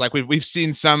stretch. Like we've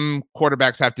seen some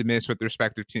quarterbacks have to miss with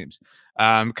respective teams.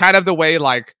 Kind of the way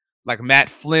like Matt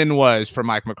Flynn was for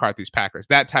Mike McCarthy's Packers,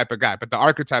 that type of guy. But the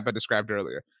archetype I described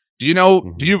earlier. Do you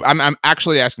know, I'm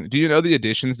actually asking, do you know the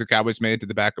additions the Cowboys made to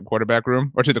the backup quarterback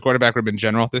room or to the quarterback room in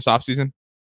general this offseason?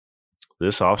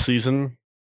 This offseason?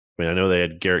 I mean, I know they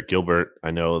had Garrett Gilbert.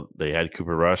 I know they had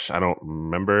Cooper Rush. I don't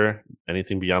remember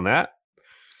anything beyond that.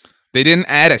 They didn't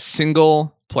add a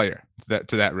single player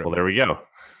to that room. Well, there we go.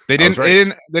 They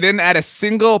didn't add a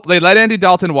single. They let Andy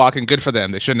Dalton walk, and good for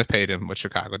them. They shouldn't have paid him what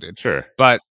Chicago did. Sure,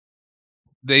 but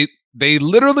they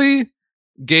literally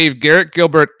gave Garrett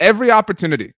Gilbert every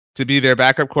opportunity to be their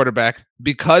backup quarterback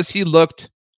because he looked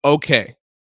okay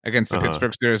against the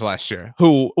Pittsburgh Steelers last year,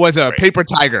 who was a paper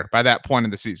tiger by that point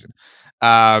in the season.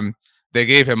 They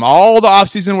gave him all the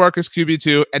offseason work as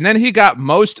QB2, and then he got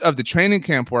most of the training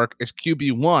camp work as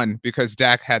QB1 because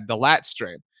Dak had the lat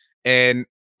strain. And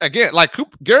again, like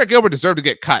Garrett Gilbert deserved to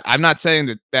get cut. I'm not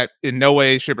saying that in no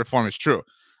way, shape, or form is true,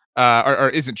 or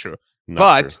isn't true.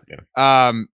 Not true.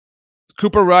 Yeah.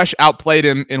 Cooper Rush outplayed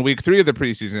him in week 3 of the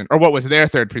preseason, or what was their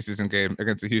third preseason game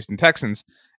against the Houston Texans.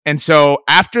 And so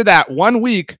after that 1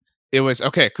 week, it was,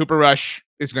 okay, Cooper Rush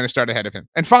is going to start ahead of him.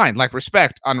 And fine, like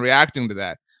respect on reacting to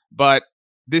that. But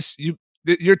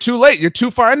you're too late. You're too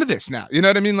far into this now. You know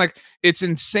what I mean? Like, it's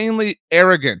insanely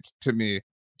arrogant to me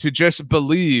to just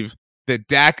believe that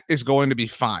Dak is going to be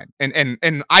fine. And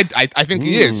I think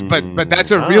he is, but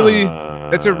that's a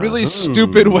really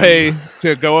stupid way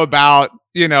to go about,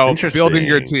 building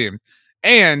your team.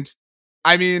 And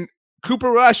I mean,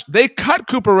 Cooper Rush, they cut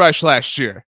Cooper Rush last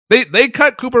year. They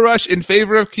cut Cooper Rush in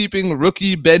favor of keeping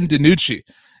rookie Ben DiNucci.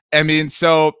 I mean,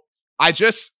 so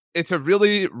it's a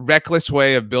really reckless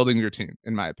way of building your team,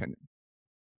 in my opinion.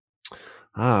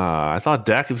 I thought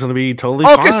Dak is going to be totally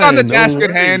focus on the task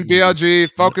at hand, BLG.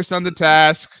 Focus on the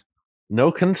task.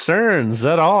 No concerns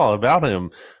at all about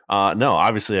him. No,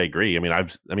 obviously I agree.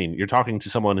 I mean, you're talking to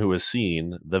someone who has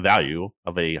seen the value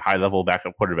of a high-level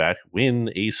backup quarterback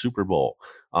win a Super Bowl.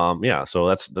 So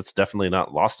that's definitely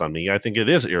not lost on me. I think it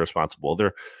is irresponsible.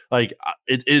 They're like,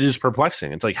 it is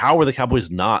perplexing. It's like, how were the Cowboys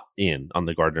not in on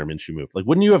the Gardner Minshew move? Like,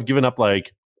 wouldn't you have given up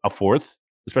like a fourth,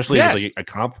 especially with like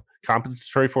a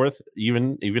compensatory fourth,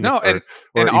 even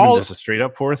just a straight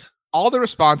up fourth? All the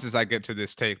responses I get to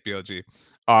this take, BLG,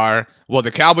 are, well,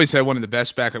 the Cowboys had one of the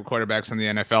best backup quarterbacks in the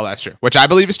NFL last year, which I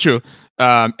believe is true.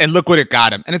 And look what it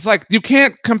got him. And it's like, you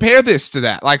can't compare this to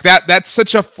that. Like that's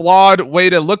such a flawed way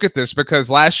to look at this because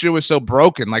last year was so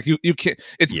broken. Like you can't,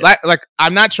 like,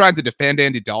 I'm not trying to defend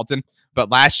Andy Dalton,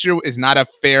 but last year is not a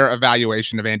fair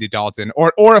evaluation of Andy Dalton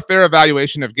or a fair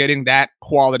evaluation of getting that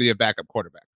quality of backup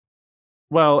quarterback.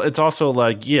 Well, it's also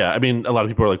like, a lot of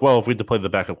people are like, well, if we had to play the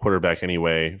backup quarterback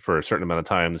anyway for a certain amount of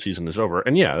time, the season is over.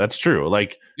 And yeah, that's true.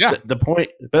 Like, the point,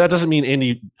 but that doesn't mean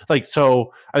Andy, like,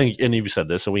 so I think any of you said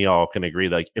this, and we all can agree,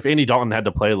 like, if Andy Dalton had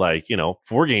to play, like,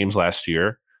 4 games last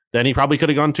year, then he probably could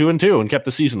have gone 2-2 and kept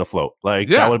the season afloat. Like,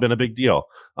 that would have been a big deal.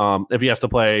 If he has to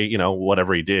play,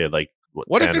 whatever he did, like,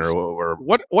 what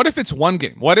if it's one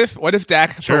game? What if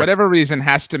Dak, for whatever reason,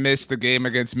 has to miss the game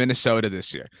against Minnesota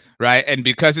this year, right? And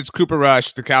because it's Cooper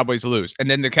Rush, the Cowboys lose, and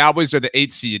then the Cowboys are the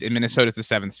 8th seed and Minnesota's the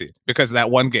 7th seed because of that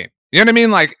one game. You know what I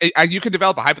mean? Like, you could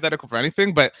develop a hypothetical for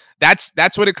anything, but that's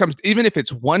what it comes to. Even if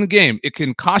it's one game, it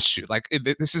can cost you. Like,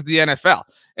 this is the NFL.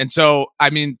 And so, I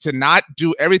mean, to not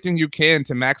do everything you can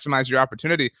to maximize your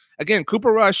opportunity. Again,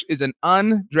 Cooper Rush is an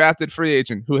undrafted free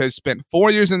agent who has spent 4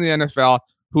 years in the NFL,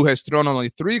 who has thrown only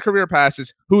 3 career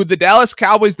passes, who the Dallas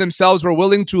Cowboys themselves were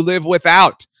willing to live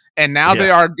without. And now they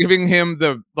are giving him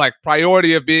the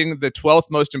priority of being the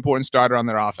 12th most important starter on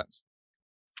their offense.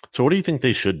 So what do you think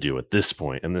they should do at this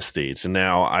point in this stage? And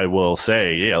now I will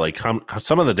say,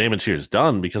 some of the damage here is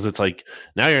done because it's like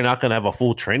now you're not going to have a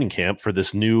full training camp for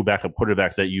this new backup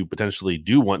quarterback that you potentially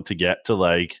do want to get to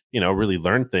really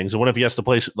learn things. And what if he has to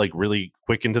play like really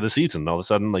quick into the season? All of a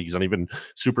sudden, like he's not even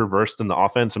super versed in the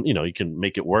offense. And, you can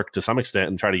make it work to some extent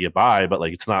and try to get by, but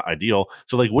like it's not ideal.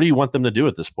 So like, what do you want them to do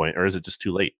at this point? Or is it just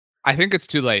too late? I think it's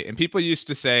too late. And people used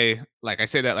to say, like, I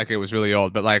say that like it was really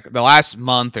old, but like the last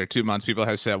month or 2 months, people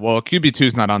have said, well, QB2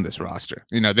 is not on this roster.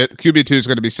 The QB2 is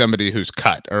going to be somebody who's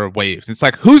cut or waived. It's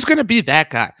like, who's going to be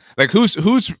that guy? Like, who's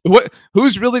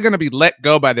really going to be let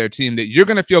go by their team that you're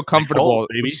going to feel comfortable?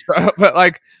 But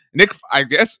like Nick, I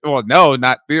guess, well, no,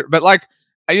 not there, but like,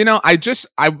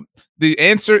 the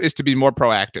answer is to be more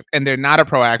proactive, and they're not a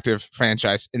proactive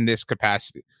franchise in this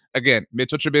capacity. Again,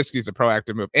 Mitchell Trubisky is a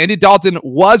proactive move. Andy Dalton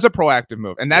was a proactive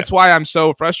move, and that's why I'm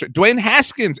so frustrated. Dwayne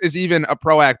Haskins is even a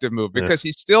proactive move because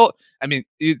he's still,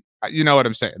 you know what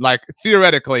I'm saying? Like,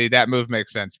 theoretically, that move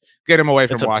makes sense. Get him away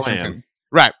from Washington. Plan.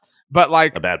 Right. But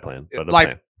like a bad plan. But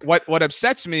like plan. What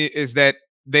upsets me is that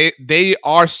they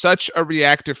are such a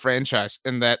reactive franchise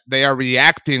in that they are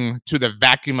reacting to the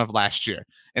vacuum of last year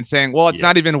and saying, well, it's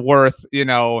not even worth,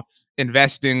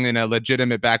 investing in a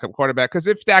legitimate backup quarterback because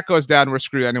if Dak goes down, we're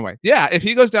screwed anyway. Yeah, if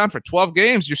he goes down for 12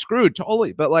 games, you're screwed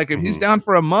totally. But like if he's down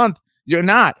for a month, you're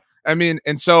not. And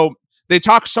so they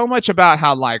talk so much about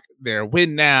how like they're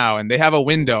win now and they have a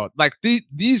window. Like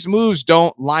these moves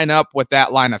don't line up with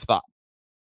that line of thought.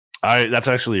 That's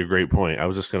actually a great point. I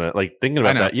was just gonna thinking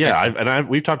about that. Yeah,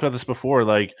 we've talked about this before.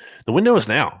 Like the window is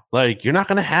now. Like you're not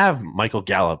gonna have Michael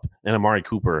Gallup and Amari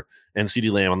Cooper and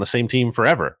CeeDee Lamb on the same team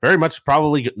forever. Very much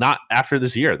probably not after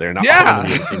this year. They're not going to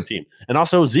be on the same team. And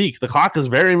also Zeke, the clock is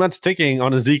very much ticking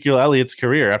on Ezekiel Elliott's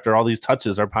career after all these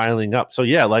touches are piling up. So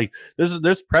yeah, like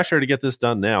there's pressure to get this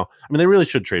done now. I mean, they really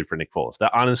should trade for Nick Foles.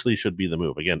 That honestly should be the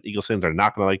move. Again, Eagles fans are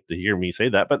not going to like to hear me say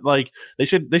that, but like they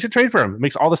should trade for him. It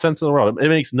makes all the sense in the world. It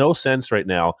makes no sense right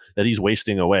now that he's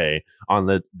wasting away on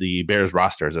the Bears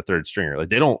roster as a third stringer. Like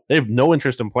they have no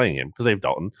interest in playing him because they have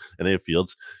Dalton and they have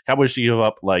Fields. Cowboys should give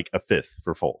up like a fifth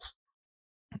for Foles.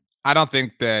 I don't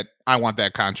think that I want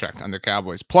that contract on the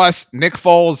Cowboys. Plus, Nick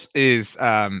Foles is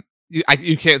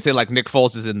you can't say like Nick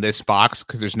Foles is in this box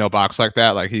because there's no box like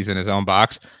that. Like he's in his own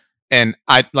box, and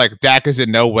I like Dak is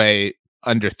in no way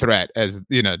under threat as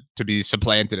to be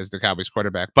supplanted as the Cowboys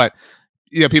quarterback. But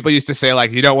people used to say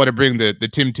like you don't want to bring the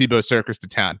Tim Tebow circus to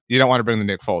town. You don't want to bring the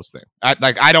Nick Foles thing.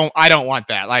 I don't want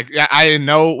that. Like I in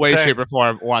no way, shape, or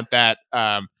form want that.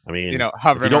 I mean,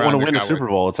 hovering. If you don't want to win a Super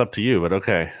Bowl, it's up to you. But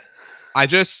okay. I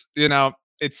just,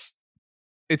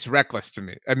 it's reckless to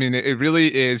me. I mean, it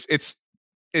really is.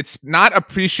 It's not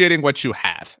appreciating what you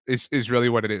have is really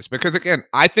what it is. Because again,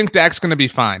 I think Dak's going to be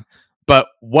fine. But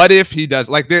what if he does?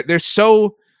 Like they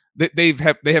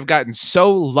have gotten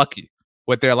so lucky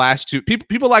with their last two.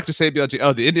 People like to say, BLG,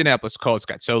 oh, the Indianapolis Colts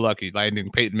got so lucky landing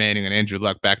Peyton Manning and Andrew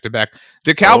Luck back to back.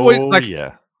 The Cowboys,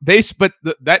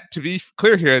 that to be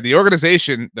clear here, the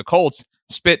organization, the Colts,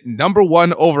 spit number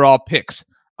 1 overall picks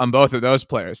on both of those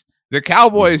players. The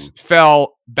Cowboys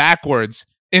fell backwards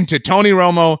into Tony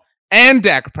Romo and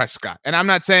Dak Prescott. And I'm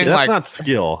not saying that's not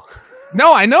skill.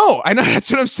 No, I know. That's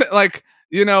what I'm saying. Like,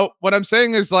 what I'm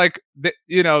saying is like, they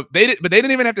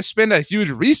didn't even have to spend a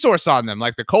huge resource on them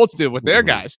like the Colts did with their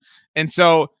guys. And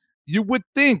so you would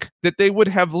think that they would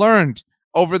have learned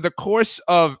over the course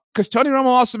of, because Tony Romo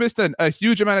also missed a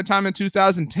huge amount of time in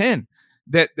 2010,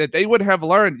 that they would have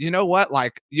learned,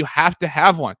 like you have to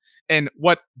have one. And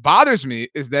what bothers me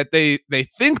is that they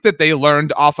think that they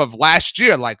learned off of last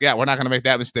year. Like, yeah, we're not going to make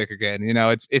that mistake again.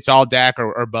 It's all Dak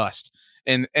or bust.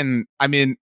 And I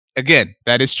mean, again,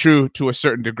 that is true to a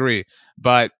certain degree.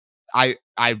 But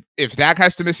if Dak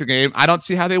has to miss a game, I don't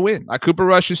see how they win. Like Cooper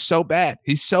Rush is so bad.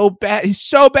 He's so bad. He's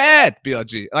so bad,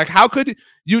 BLG. Like, how could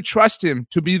you trust him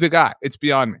to be the guy? It's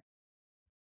beyond me.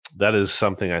 That is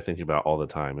something I think about all the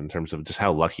time in terms of just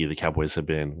how lucky the Cowboys have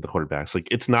been, the quarterbacks. Like,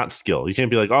 it's not skill. You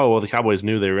can't be like, oh, well, the Cowboys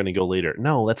knew they were going to go later.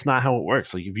 No, that's not how it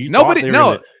works. Like, if you thought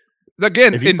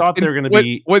they were going to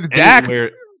be with Dak,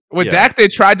 Dak, they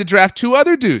tried to draft 2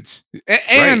 other dudes,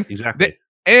 and exactly,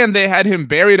 and they had him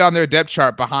buried on their depth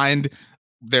chart behind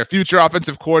their future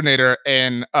offensive coordinator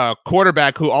and a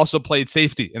quarterback who also played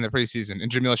safety in the preseason, in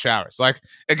Jamil Showers. Like,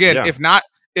 again, if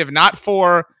not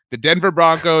for the Denver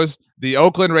Broncos, the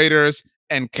Oakland Raiders,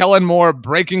 and Kellen Moore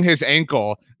breaking his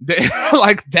ankle,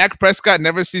 like Dak Prescott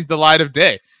never sees the light of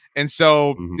day. And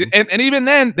so, and even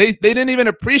then, they didn't even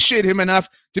appreciate him enough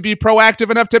to be proactive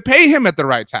enough to pay him at the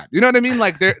right time. You know what I mean?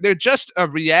 Like they're just a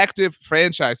reactive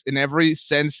franchise in every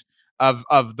sense of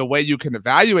the way you can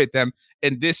evaluate them.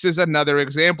 And this is another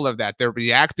example of that. They're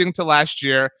reacting to last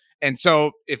year. And so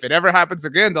if it ever happens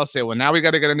again, they'll say, well, now we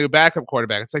got to get a new backup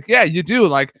quarterback. It's like, yeah, you do.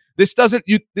 Like this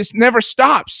never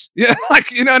stops. Yeah.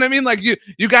 Like, you know what I mean? Like you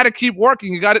got to keep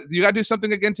working. You got to do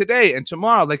something again today and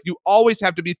tomorrow. Like you always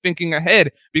have to be thinking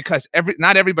ahead because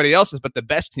not everybody else is, but the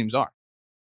best teams are.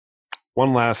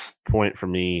 One last point for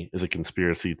me is a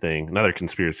conspiracy thing, another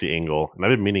conspiracy angle. And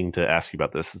I've been meaning to ask you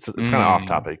about this. It's kind of off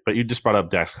topic, but you just brought up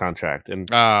Dak's contract. And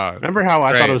remember how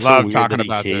I thought it was so weird that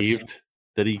he caved?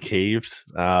 That he caved,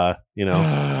 when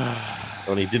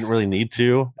he didn't really need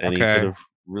to, and he could have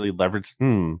really leveraged.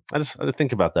 I just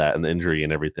think about that and the injury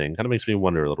and everything. Kind of makes me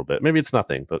wonder a little bit. Maybe it's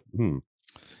nothing, but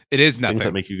it is nothing. Things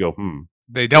that make you go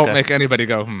They don't make anybody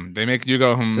go They make you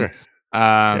go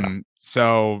Sure.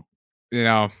 So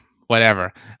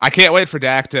whatever. I can't wait for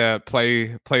Dak to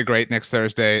play great next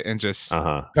Thursday and just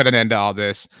put an end to all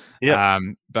this. Yeah.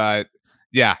 But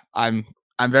yeah, I'm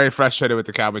very frustrated with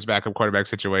the Cowboys backup quarterback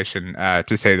situation,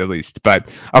 to say the least.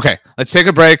 But okay, let's take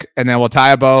a break, and then we'll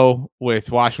tie a bow with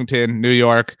Washington, New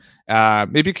York.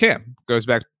 Maybe Cam goes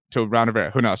back to Ron Rivera.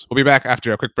 Who knows? We'll be back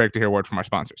after a quick break to hear a word from our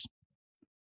sponsors.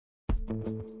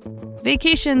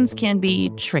 Vacations can be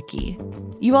tricky.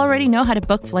 You already know how to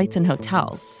book flights and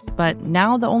hotels, but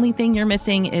now the only thing you're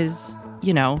missing is,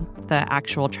 the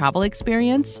actual travel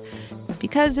experience.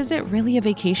 Because is it really a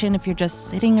vacation if you're just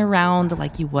sitting around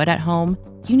like you would at home?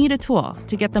 You need a tool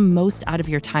to get the most out of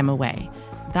your time away.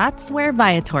 That's where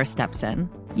Viator steps in.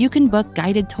 You can book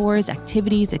guided tours,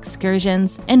 activities,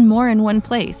 excursions, and more in one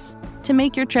place to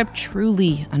make your trip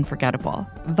truly unforgettable.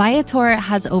 Viator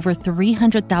has over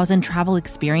 300,000 travel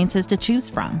experiences to choose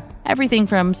from. Everything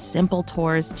from simple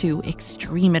tours to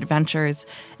extreme adventures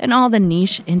and all the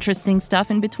niche, interesting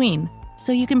stuff in between.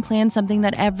 So you can plan something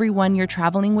that everyone you're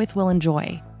traveling with will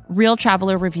enjoy. Real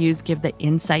traveler reviews give the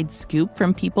inside scoop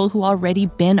from people who already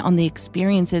been on the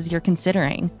experiences you're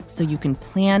considering, so you can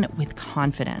plan with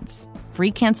confidence. Free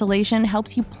cancellation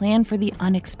helps you plan for the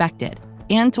unexpected.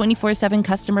 And 24/7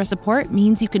 customer support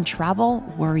means you can travel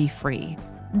worry-free.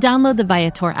 Download the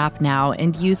Viator app now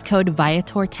and use code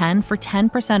Viator10 for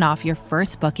 10% off your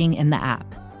first booking in the app.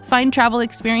 Find travel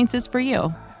experiences for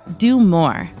you. Do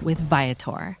more with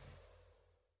Viator.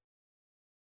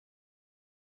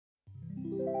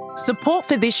 Support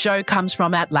for this show comes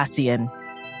from Atlassian.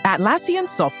 Atlassian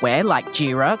software like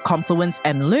Jira, Confluence,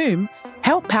 and Loom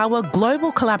help power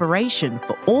global collaboration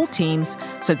for all teams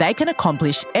so they can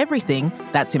accomplish everything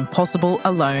that's impossible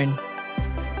alone.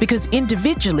 Because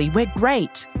individually we're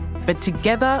great, but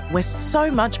together we're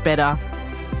so much better.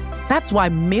 That's why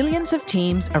millions of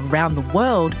teams around the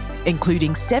world,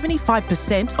 including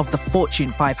 75% of the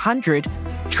Fortune 500,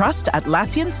 trust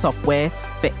Atlassian software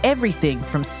for everything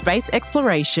from space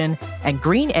exploration and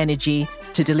green energy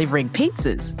to delivering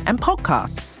pizzas and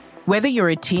podcasts. Whether you're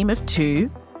a team of 2,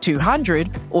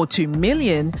 200, or 2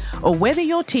 million, or whether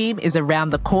your team is around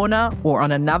the corner or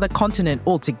on another continent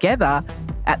altogether,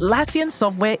 Atlassian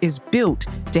software is built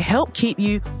to help keep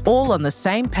you all on the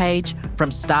same page from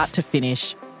start to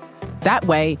finish. That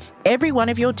way, every one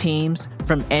of your teams,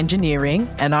 from engineering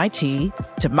and IT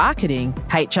to marketing,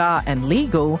 HR, and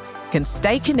legal, can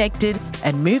stay connected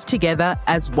and move together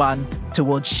as one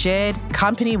towards shared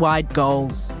company-wide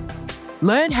goals.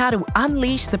 Learn how to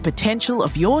unleash the potential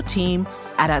of your team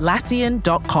at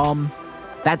Atlassian.com.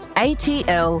 That's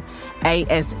ATLASSIAN.com.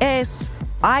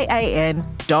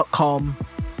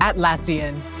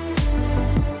 Atlassian.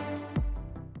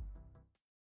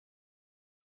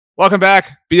 Welcome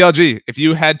back, BLG. If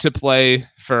you had to play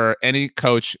for any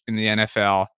coach in the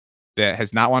NFL that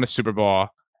has not won a Super Bowl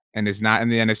and is not in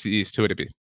the NFC East, who would it be?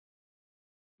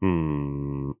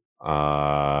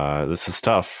 This is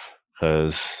tough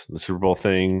because the Super Bowl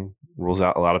thing rules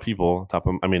out a lot of people.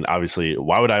 Obviously,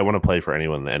 why would I want to play for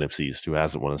anyone in the NFC East who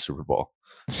hasn't won a Super Bowl?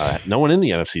 No one in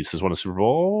the NFC East has won a Super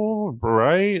Bowl,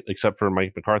 right? Except for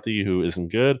Mike McCarthy, who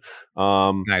isn't good.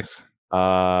 Nice.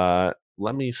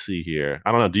 Let me see here.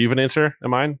 I don't know. Do you have an answer in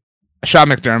mind? Sean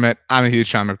McDermott. I'm a huge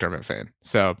Sean McDermott fan.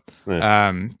 So,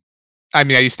 I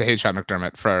used to hate Sean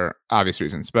McDermott for obvious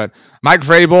reasons, but Mike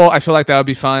Vrabel, I feel like that would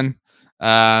be fun.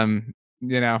 Dan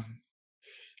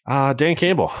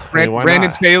Campbell.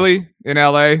 Brandon Staley in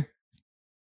LA.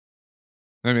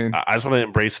 I just want to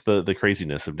embrace the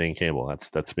craziness of Dan Campbell.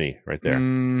 That's me right there. I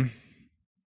don't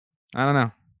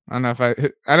know. I don't know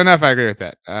if I agree with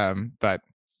that. But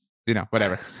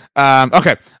whatever.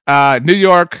 Okay. New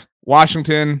York,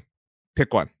 Washington,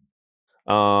 pick one.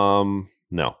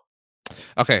 No.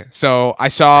 Okay. So I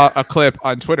saw a clip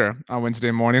on Twitter on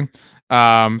Wednesday morning,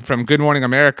 from Good Morning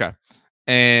America.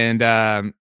 And,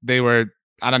 they were,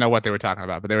 I don't know what they were talking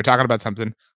about, but they were talking about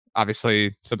something,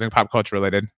 obviously something pop culture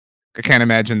related. I can't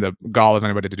imagine the gall of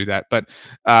anybody to do that. But,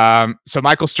 so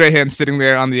Michael Strahan's sitting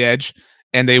there on the edge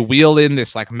and they wheel in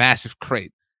this like massive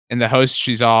crate. And the host,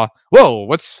 she's all, whoa,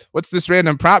 what's this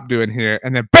random prop doing here?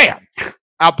 And then bam,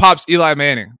 out pops Eli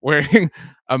Manning wearing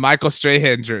a Michael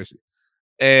Strahan jersey.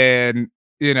 And,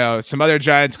 some other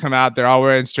Giants come out, they're all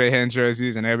wearing Strahan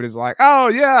jerseys, and everybody's like, oh,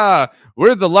 yeah,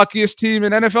 we're the luckiest team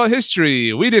in NFL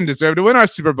history. We didn't deserve to win our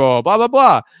Super Bowl, blah, blah,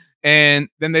 blah. And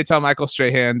then they tell Michael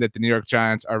Strahan that the New York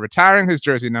Giants are retiring his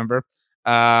jersey number,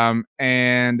 and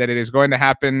that it is going to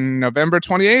happen November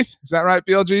 28th. Is that right,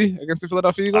 BLG, against the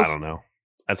Philadelphia Eagles? I don't know.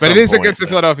 But it is against the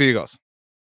Philadelphia Eagles.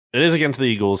 It is against the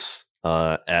Eagles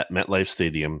at MetLife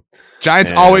Stadium.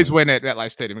 Giants always win at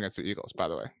MetLife Stadium against the Eagles, by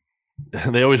the way.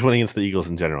 They always win against the Eagles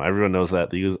in general. Everyone knows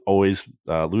that. The Eagles always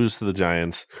lose to the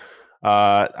Giants.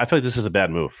 I feel like this is a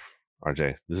bad move,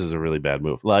 RJ. This is a really bad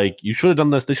move. Like, you should have done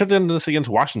this. They should have done this against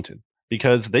Washington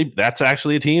because that's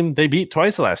actually a team they beat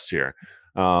twice last year.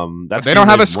 They don't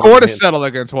have a score to settle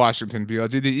against Washington,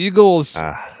 BLG. The Eagles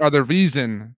are the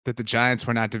reason that the Giants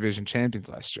were not division champions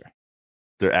last year.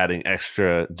 They're adding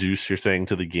extra juice, you're saying,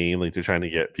 to the game. Like, they're trying to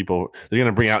get people. They're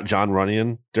going to bring out John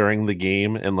Runyon during the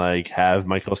game and like have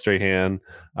Michael Strahan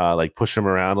like push him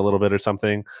around a little bit or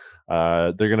something.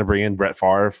 They're going to bring in Brett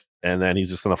Favre, and then he's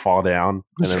just going to fall down.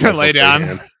 He's going to lay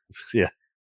down. Yeah.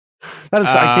 That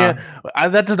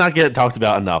does not get talked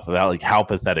about enough about like how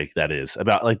pathetic that is.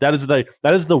 About like that is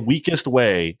the weakest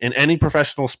way in any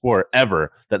professional sport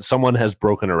ever that someone has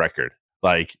broken a record.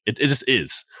 Like it just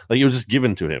is. Like it was just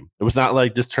given to him. It was not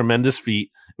like this tremendous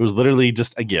feat. It was literally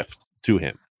just a gift to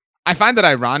him. I find that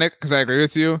ironic because I agree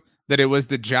with you that it was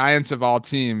the Giants of all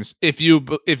teams. If you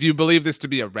believe this to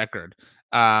be a record,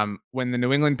 when the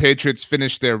New England Patriots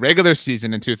finished their regular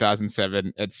season in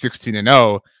 2007 at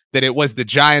 16-0, that it was the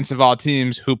Giants of all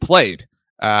teams who played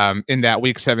in that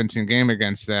Week 17 game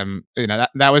against them. You know,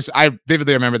 that was, I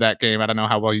vividly remember that game. I don't know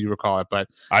how well you recall it, but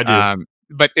I do.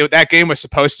 That game was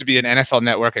supposed to be an NFL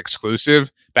Network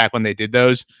exclusive back when they did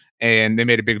those, and they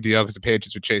made a big deal because the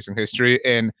Patriots were chasing history.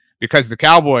 And because the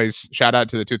Cowboys, shout out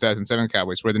to the 2007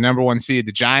 Cowboys, were the number one seed,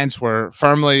 the Giants were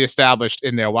firmly established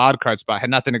in their wild card spot, had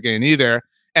nothing to gain either.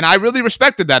 And I really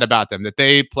respected that about them, that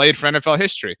they played for NFL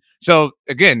history. So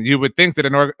again, you would think that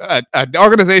an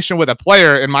organization with a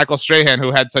player in Michael Strahan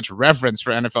who had such reverence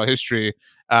for NFL history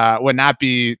would not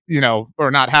be,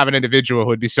 or not have an individual who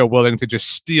would be so willing to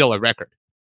just steal a record.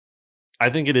 I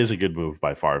think it is a good move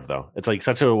by Favre, though. It's like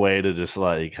such a way to just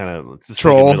like kind of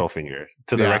troll, like a middle finger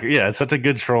to the record. Yeah, it's such a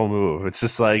good troll move. It's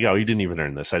just like, oh, you didn't even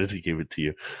earn this. I just gave it to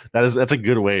you. That's a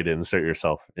good way to insert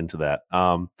yourself into that.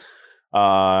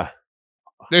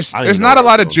 There's not a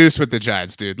lot of juice with the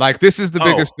Giants, dude. Like this is the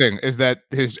biggest thing is that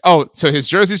his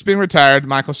jersey's being retired,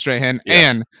 Michael Strahan.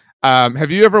 Yeah. And have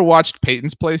you ever watched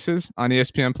Peyton's Places on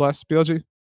ESPN Plus, BLG?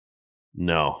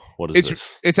 No. What is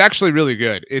this? It's actually really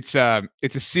good. It's a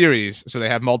series, so they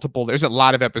have multiple. There's a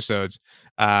lot of episodes.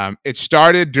 It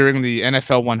started during the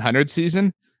NFL 100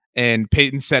 season, and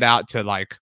Peyton set out to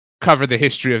like cover the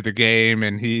history of the game,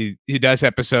 and he does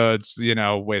episodes,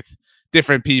 with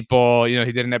different people.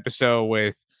 He did an episode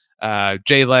with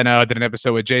Jay Leno, did an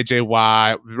episode with JJ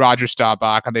Watt, Roger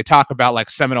Staubach, and they talk about like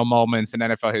seminal moments in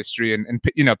NFL history. And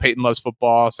Peyton loves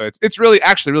football, so it's really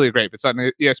actually really great. It's on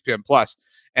ESPN Plus.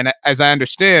 And as I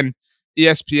understand,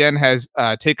 ESPN has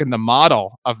taken the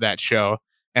model of that show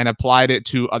and applied it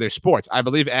to other sports. I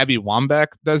believe Abby Wambach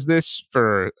does this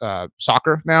for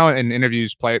soccer now and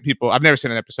interviews people. I've never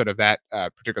seen an episode of that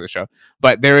particular show,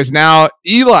 but there is now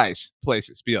Eli's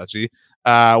Places, BLG,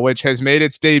 which has made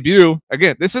its debut.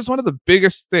 Again, this is one of the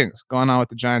biggest things going on with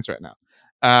the Giants right now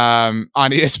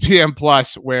on ESPN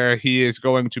Plus, where he is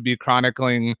going to be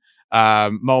chronicling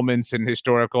moments and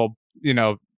historical,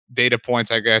 data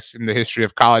points, I guess, in the history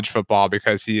of college football,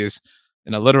 because he is,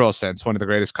 in a literal sense, one of the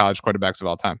greatest college quarterbacks of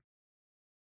all time.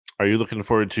 Are you looking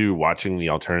forward to watching the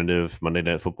alternative Monday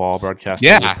Night Football broadcast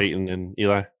with Peyton and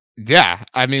Eli? Yeah,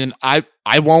 I mean, I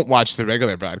won't watch the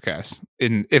regular broadcast.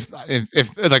 If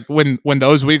like when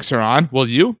those weeks are on, will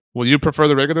you prefer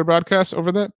the regular broadcast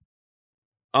over that?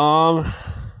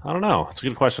 I don't know. It's a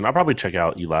good question. I'll probably check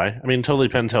out Eli. I mean, totally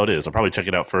depends how it is. I'll probably check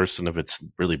it out first, and if it's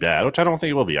really bad, which I don't think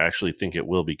it will be, I actually think it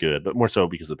will be good, but more so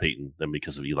because of Peyton than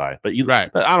because of Eli. But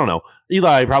but I don't know.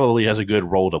 Eli probably has a good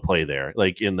role to play there,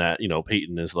 like in that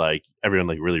Peyton is like everyone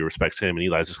like really respects him, and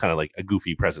Eli's just kind of like a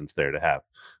goofy presence there to have.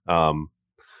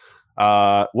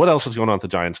 What else is going on with the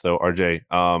Giants though, RJ?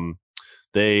 I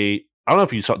don't know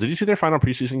if you saw. Did you see their final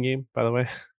preseason game, by the way?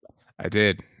 I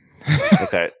did.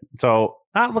 Okay, so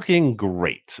not looking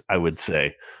great, I would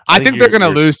say. I think they're going to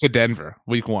lose to Denver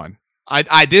week 1.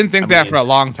 I didn't think that for a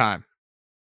long time.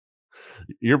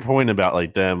 Your point about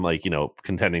like them, like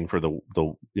contending for the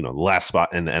last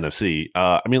spot in the NFC.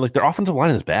 I mean, like their offensive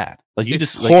line is bad. Like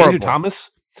it's like Andrew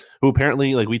Thomas, who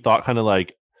apparently like we thought kind of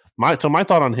like my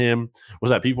thought on him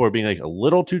was that people were being like a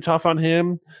little too tough on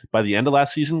him by the end of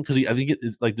last season, because I think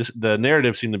it's like the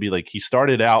narrative seemed to be like he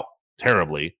started out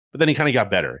terribly, but then he kind of got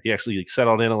better. He actually like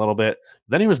settled in a little bit.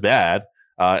 Then he was bad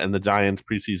in the Giants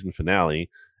preseason finale.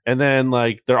 And then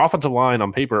like their offensive line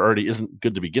on paper already isn't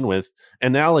good to begin with.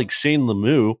 And now like Shane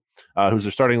Lemieux, who's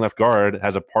their starting left guard,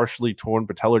 has a partially torn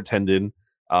patellar tendon.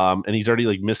 And he's already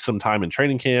like missed some time in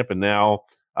training camp. And now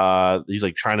he's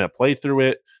like trying to play through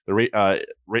it. The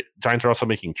Giants are also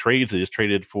making trades. They just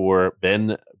traded for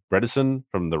Ben Bredesen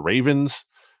from the Ravens.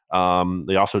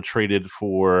 They also traded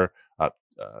for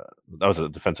that was a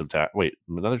defensive tackle. Wait,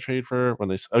 another trade for when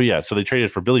they? Oh yeah, so they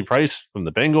traded for Billy Price from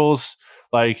the Bengals.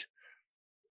 Like,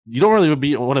 you don't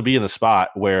really want to be in a spot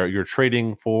where you're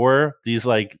trading for these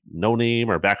like no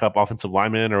name or backup offensive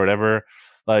linemen or whatever.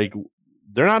 Like,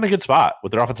 they're not in a good spot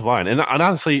with their offensive line. And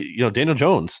honestly, Daniel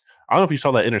Jones. I don't know if you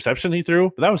saw that interception he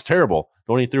threw, but that was terrible.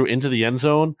 The one he threw into the end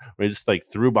zone, where he just like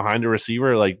threw behind a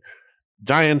receiver, like.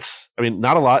 Giants, I mean,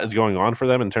 not a lot is going on for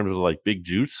them in terms of like big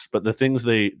juice, but the things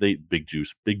they big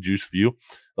juice view,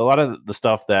 a lot of the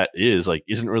stuff that is like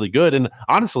isn't really good. And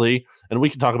honestly, and we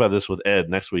can talk about this with Ed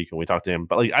next week when we talk to him,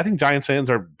 but like I think Giants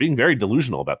fans are being very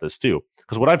delusional about this too,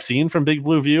 because what I've seen from Big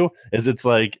Blue View is it's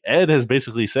like Ed has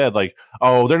basically said like,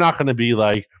 oh, they're not going to be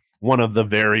like one of the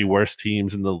very worst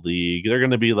teams in the league. They're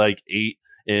going to be like 8-9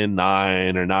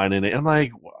 or 9-8. I'm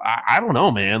like, I don't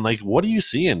know, man. Like, what are you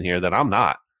seeing here that I'm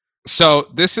not? So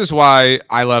this is why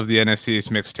I love the NFC's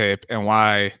mixtape and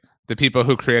why the people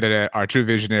who created it are true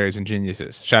visionaries and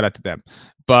geniuses. Shout out to them.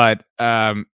 But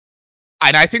and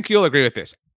I think you'll agree with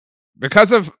this.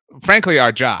 Because of, frankly,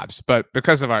 our jobs, but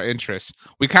because of our interests,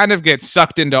 we kind of get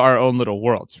sucked into our own little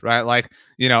worlds, right? Like,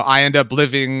 I end up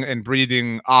living and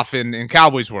breathing often in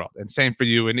Cowboys world, and same for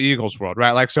you in Eagles world,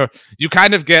 right? Like, so you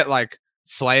kind of get like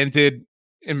slanted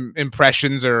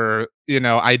impressions or,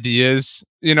 ideas,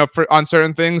 on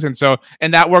certain things.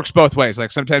 And that works both ways.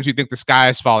 Like sometimes you think the sky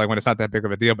is falling when it's not that big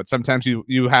of a deal, but sometimes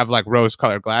you have like rose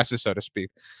colored glasses, so to speak.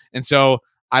 And so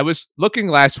I was looking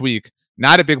last week,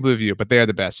 not at Big Blue View, but they are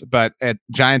the best, but at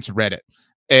Giants Reddit.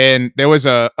 And there was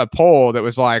a poll that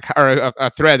was like, or a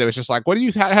thread that was just like, how do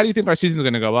you think our season's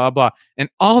going to go? Blah, blah. And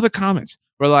all the comments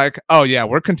were like, oh yeah,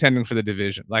 we're contending for the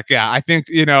division. Like, yeah, I think,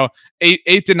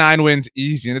 8 to 9 wins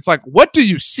easy. And it's like, what do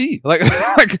you see? Like,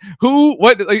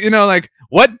 what,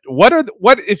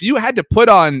 if you had to put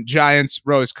on Giants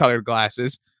rose colored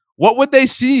glasses, what would they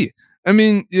see? I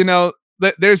mean,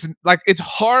 there's like, it's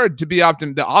hard to be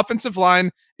optimistic. The offensive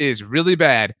line is really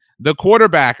bad. The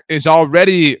quarterback is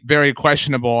already very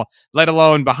questionable, let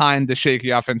alone behind the shaky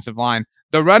offensive line.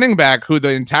 The running back, who the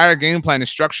entire game plan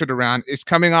is structured around, is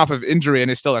coming off of injury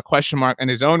and is still a question mark in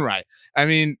his own right. I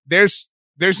mean, there's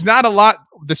not a lot.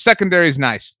 The secondary is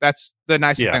nice. That's the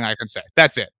nicest thing I can say.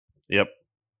 That's it. Yep.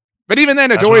 But even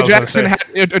then,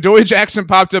 Adoree Jackson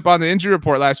popped up on the injury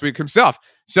report last week himself.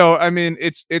 So, I mean,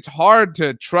 it's hard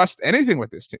to trust anything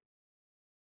with this team.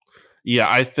 Yeah,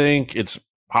 I think it's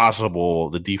possible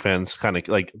the defense kind of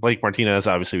like Blake Martinez,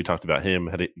 obviously we talked about him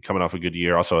coming off a good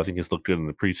year. Also, I think he's looked good in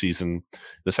the preseason.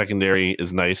 The secondary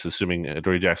is nice, assuming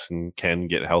Adoree Jackson can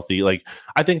get healthy. Like,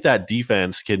 I think that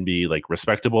defense can be like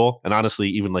respectable and honestly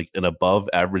even like an above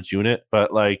average unit,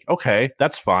 but like, okay,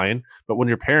 that's fine. But when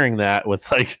you're pairing that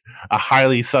with like a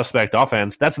highly suspect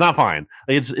offense, that's not fine.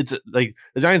 Like, it's like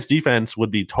the Giants defense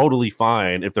would be totally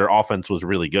fine if their offense was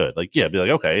really good. Like, yeah, be like,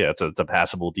 okay, yeah, it's a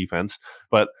passable defense.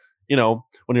 But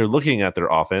when you're looking at their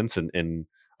offense and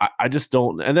I just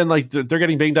don't, and then like they're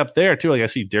getting banged up there too. Like I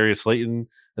see Darius Slayton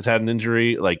has had an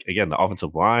injury. Like again, the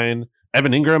offensive line,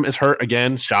 Evan Ingram is hurt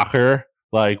again. Shocker.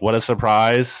 Like what a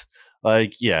surprise.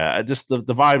 Like, yeah, just the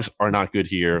vibes are not good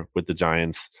here with the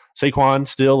Giants. Saquon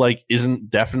still like isn't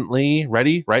definitely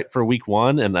ready, right, for week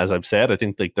 1. And as I've said, I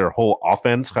think like their whole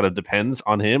offense kind of depends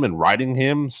on him and riding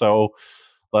him. So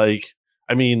like,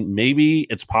 I mean, maybe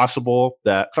it's possible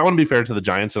that, because I want to be fair to the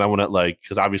Giants and I want to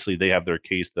because obviously they have their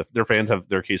case, their fans have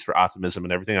their case for optimism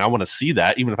and everything. And I want to see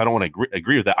that, even if I don't want to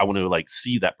agree with that, I want to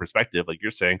see that perspective, like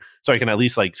you're saying, so I can at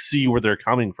least see where they're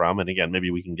coming from. And again,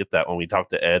 maybe we can get that when we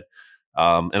talk to Ed.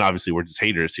 And obviously we're just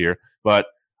haters here, but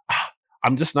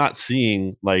I'm just not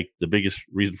seeing the biggest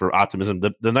reason for optimism.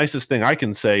 The nicest thing I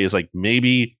can say is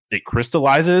maybe it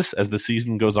crystallizes as the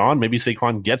season goes on. Maybe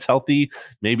Saquon gets healthy.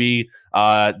 Maybe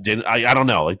I don't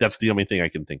know. That's the only thing I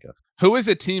can think of. Who is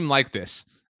a team like this?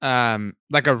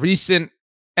 Like a recent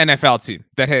NFL team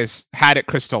that has had it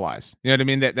crystallize. You know what I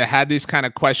mean? That had these kind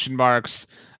of question marks.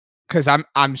 Because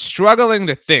I'm struggling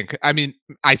to think. I mean,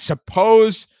 I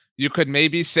suppose you could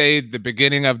maybe say the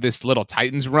beginning of this little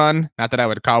Titans run. Not that I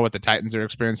would call what the Titans are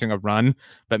experiencing a run,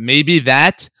 but maybe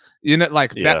that,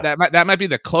 that might be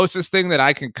the closest thing that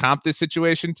I can comp this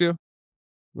situation to.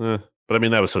 But I mean,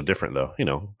 that was so different though.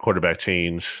 Quarterback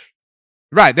change.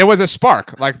 Right. There was a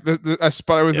spark,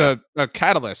 there was a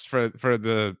catalyst for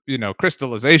the,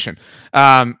 crystallization.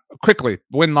 Quickly,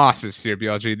 win losses here,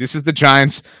 BLG. This is the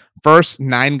Giants' first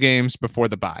 9 games before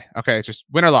the bye. Okay. It's just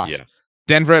win or loss. Yeah.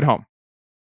 Denver at home.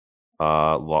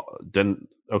 Loss.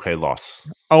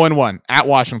 0-1 at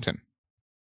Washington.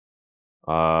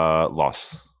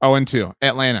 Loss. 0-2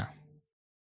 Atlanta.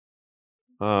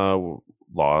 Win.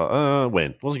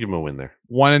 We'll give them a win there.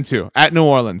 1-2 at New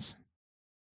Orleans.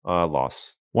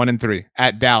 Loss. 1-3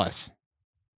 at Dallas.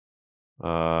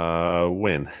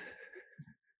 Win.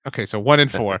 Okay, so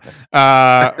 1-4.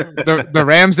 The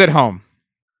Rams at home.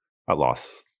 A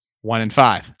loss.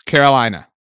 1-5 Carolina.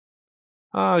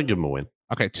 Give them a win.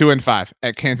 Okay, 2-5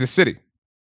 at Kansas City.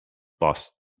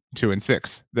 Loss.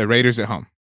 2-6. The Raiders at home.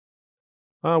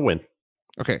 Win.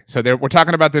 Okay, so we're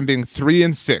talking about them being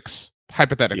 3-6,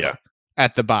 hypothetically,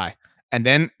 at the bye, and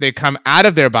then they come out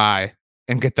of their bye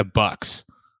and get the Bucks.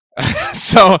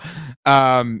 So,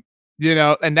 and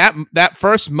that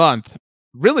first month,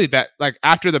 really, that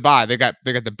after the bye, they got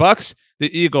the Bucks,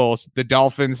 the Eagles, the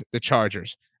Dolphins, the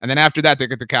Chargers, and then after that they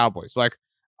get the Cowboys.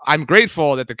 I'm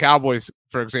grateful that the Cowboys,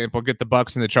 for example, get the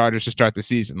Bucs and the Chargers to start the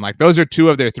season. Like those are 2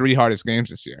 of their 3 hardest games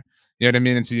this year. You know what I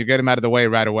mean? And so you get them out of the way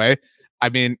right away. I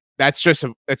mean, that's just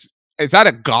it's not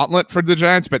a gauntlet for the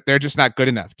Giants, but they're just not good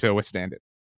enough to withstand it.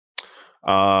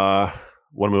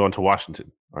 When we went to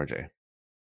Washington, RJ.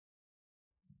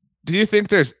 Do you think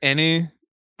there's any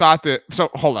thought that? So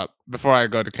hold up before I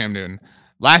go to Cam Newton.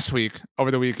 Last week, over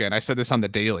the weekend, I said this on the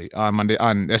Daily on Monday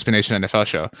on SB Nation NFL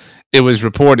show. It was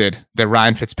reported that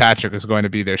Ryan Fitzpatrick is going to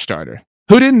be their starter.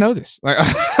 Who didn't know this?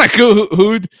 Like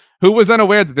who was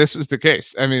unaware that this was the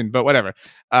case? I mean, but whatever.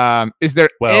 Is there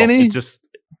any? It just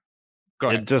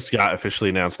got officially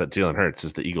announced that Jalen Hurts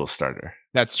is the Eagles starter.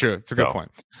 That's true. It's a good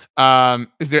point.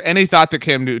 Is there any thought that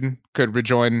Cam Newton could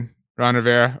rejoin Ron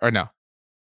Rivera or no?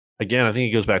 Again, I think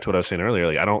it goes back to what I was saying earlier.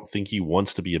 Like, I don't think he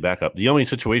wants to be a backup. The only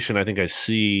situation I think I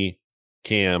see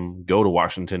Cam go to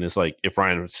Washington is like if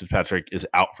Ryan Fitzpatrick is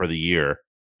out for the year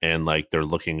and like they're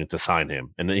looking to sign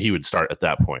him, and then he would start at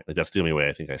that point. Like that's the only way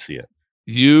I think I see it.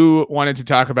 You wanted to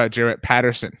talk about Jarrett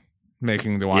Patterson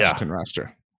making the Washington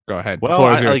roster. Go ahead. Well,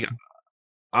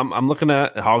 I'm looking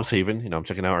at Hogs Haven. You know, I'm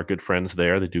checking out our good friends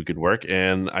there. They do good work,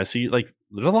 and I see like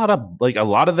there's a lot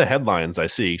of the headlines I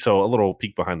see. So a little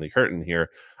peek behind the curtain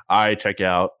here. I check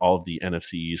out all of the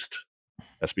NFC East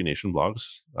SB Nation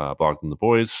blogs, Blogged and the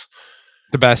Boys,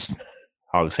 the best.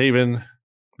 Hogs Haven,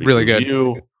 really good,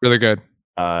 really good.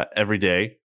 Every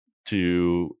day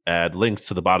to add links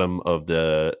to the bottom of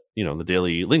the the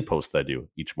daily link post that I do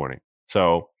each morning.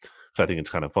 So I think it's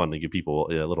kind of fun to give people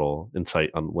a little insight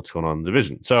on what's going on in the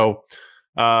division. So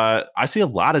I see a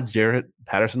lot of Jarrett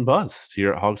Patterson buzz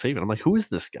here at Hogs Haven. I'm like, who is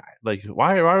this guy? Like,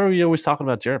 why are we always talking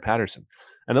about Jarrett Patterson?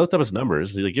 And I looked up his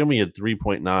numbers. He gave me a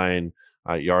 3.9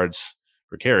 yards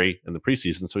per carry in the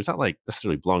preseason, so he's not like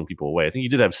necessarily blowing people away. I think he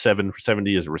did have 7 for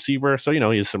 70 as a receiver, so he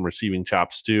has some receiving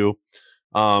chops too.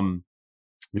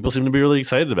 People seem to be really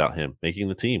excited about him making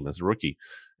the team as a rookie,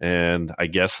 and I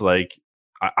guess like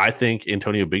I think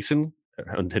Antonio Gibson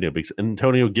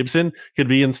could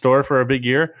be in store for a big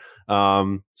year.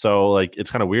 So like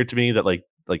it's kind of weird to me that like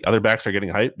other backs are getting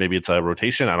hyped. Maybe it's a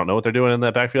rotation. I don't know what they're doing in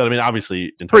that backfield. I mean,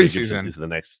 obviously Antonio Gibson is the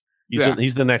next.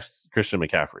 He's the next Christian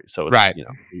McCaffrey. So it's, right.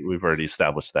 We've already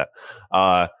established that.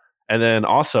 And then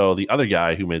also the other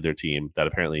guy who made their team that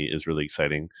apparently is really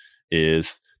exciting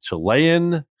is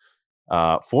Chilean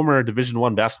former Division I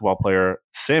basketball player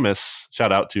Samus.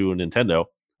 Shout out to Nintendo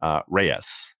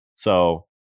Reyes. So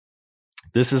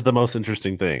this is the most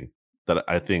interesting thing that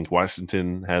I think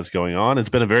Washington has going on. It's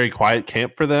been a very quiet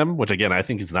camp for them, which again I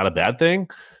think is not a bad thing,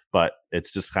 but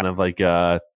it's just kind of like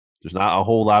there's not a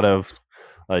whole lot of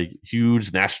like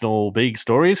huge national big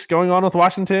stories going on with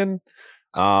Washington.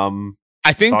 I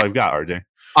think that's all I've got, RJ.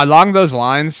 Along those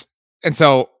lines, and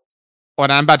so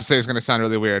what I'm about to say is going to sound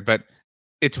really weird, but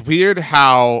it's weird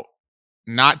how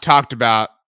not talked about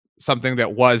something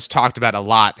that was talked about a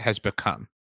lot has become.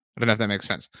 I don't know if that makes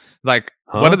sense. Like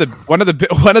one of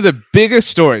the biggest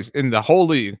stories in the whole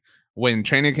league when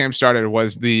training camp started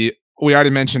was we already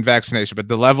mentioned vaccination, but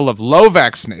the level of low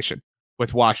vaccination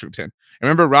with Washington. I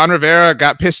remember Ron Rivera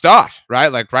got pissed off,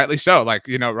 right? Like rightly so. Like,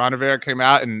 Ron Rivera came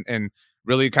out and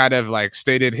really kind of like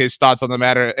stated his thoughts on the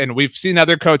matter. And we've seen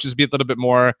other coaches be a little bit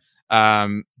more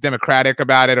democratic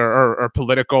about it or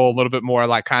political, a little bit more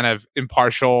like kind of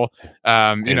impartial,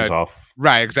 off.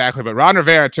 Right, exactly. But Ron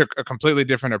Rivera took a completely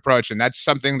different approach, and that's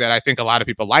something that I think a lot of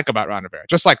people like about Ron Rivera,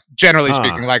 just like generally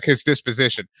speaking, like his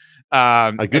disposition.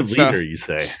 A good leader, you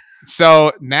say.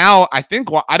 So now I think,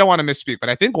 I don't want to misspeak, but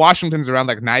I think Washington's around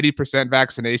like 90%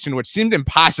 vaccination, which seemed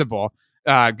impossible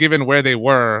given where they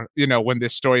were, when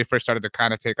this story first started to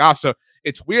kind of take off. So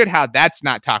it's weird how that's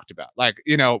not talked about. Like,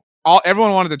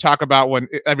 everyone wanted to talk about when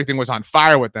everything was on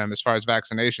fire with them as far as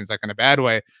vaccinations, like in a bad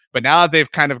way. But now that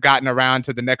they've kind of gotten around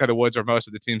to the neck of the woods where most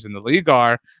of the teams in the league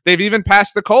are, they've even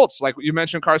passed the Colts. Like you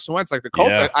mentioned Carson Wentz, like the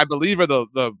Colts, I believe are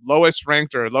the lowest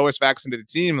ranked or lowest vaccinated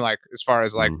team, like as far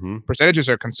as like percentages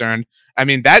are concerned.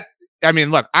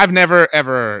 Look, I've never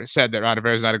ever said that Ron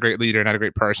Rivera is not a great leader, not a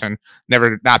great person,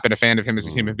 never not been a fan of him as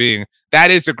a human being. That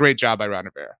is a great job by Ron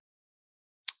Rivera.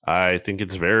 I think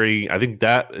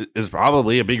that is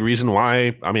probably a big reason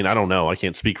why. I mean, I don't know. I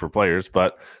can't speak for players,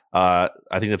 but I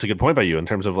think that's a good point by you in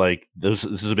terms of like this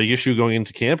is a big issue going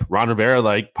into camp. Ron Rivera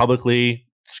like publicly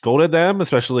scolded them,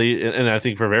 especially, and I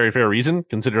think for a very fair reason,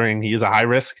 considering he is a high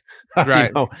risk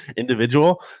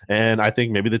individual. And I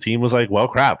think maybe the team was like, well,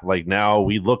 crap, like now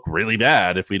we look really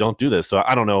bad if we don't do this. So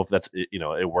I don't know if that's,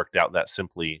 it worked out that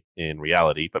simply in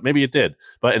reality, but maybe it did.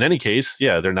 But in any case,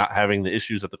 they're not having the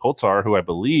issues that the Colts are, who I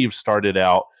believe started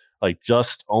out like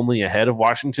just only ahead of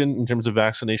Washington in terms of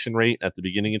vaccination rate at the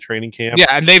beginning of training camp. Yeah,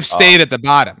 and they've stayed at the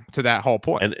bottom to that whole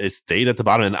point. And it stayed at the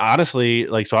bottom. And honestly,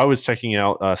 like, so I was checking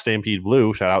out Stampede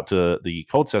Blue, shout out to the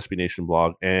Colts SB Nation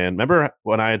blog. And remember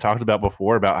when I had talked about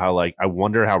before about how, like, I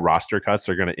wonder how roster cuts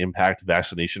are going to impact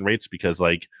vaccination rates, because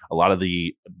like a lot of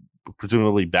the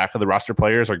presumably back of the roster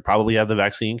players are probably have the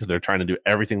vaccine because they're trying to do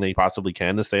everything they possibly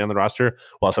can to stay on the roster,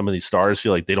 while some of these stars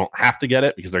feel like they don't have to get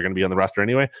it because they're going to be on the roster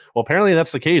anyway. Well, apparently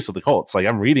that's the case with the Colts. Like,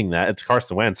 I'm reading that it's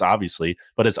Carson Wentz, obviously,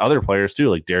 but it's other players too,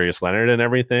 like Darius Leonard and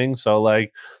everything. So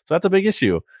that's a big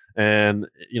issue. And,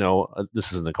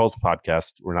 this isn't a Colts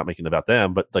podcast. We're not making it about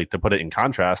them, but like, to put it in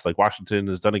contrast, like, Washington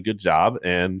has done a good job,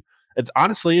 and it's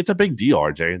a big deal,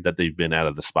 RJ, that they've been out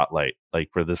of the spotlight like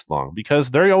for this long,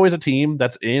 because they're always a team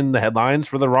that's in the headlines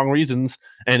for the wrong reasons,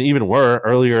 and even were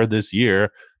earlier this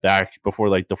year, back before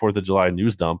like the 4th of July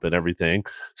news dump and everything.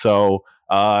 So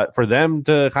for them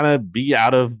to kind of be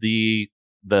out of the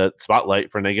spotlight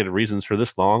for negative reasons for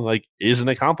this long, like, is an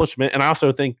accomplishment. And I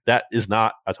also think that is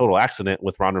not a total accident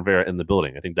with Ron Rivera in the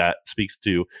building. I think that speaks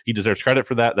to, he deserves credit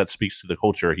for that. That speaks to the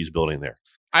culture he's building there.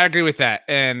 I agree with that.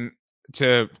 And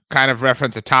to kind of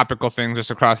reference a topical thing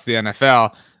just across the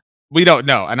NFL, we don't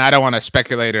know. And I don't want to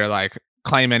speculate or like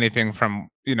claim anything from,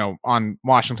 on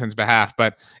Washington's behalf,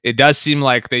 but it does seem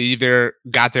like they either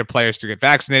got their players to get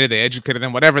vaccinated, they educated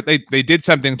them, whatever. They did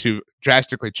something to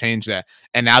drastically change that.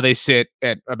 And now they sit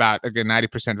at about, again,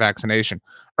 90% vaccination.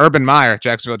 Urban Meyer,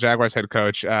 Jacksonville Jaguars head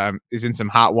coach, is in some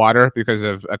hot water because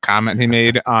of a comment he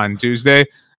made on Tuesday.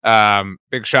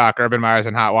 Big shock. Urban Meyer's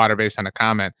in hot water based on a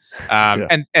comment.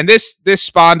 And this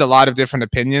spawned a lot of different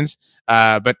opinions.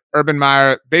 But Urban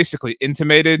Meyer basically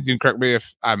intimated, you can correct me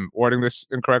if I'm wording this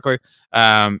incorrectly,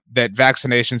 that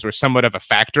vaccinations were somewhat of a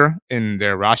factor in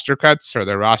their roster cuts or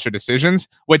their roster decisions,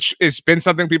 which has been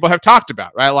something people have talked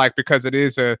about, right? Like, because it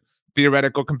is a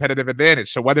theoretical competitive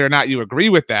advantage. So whether or not you agree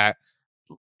with that,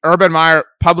 Urban Meyer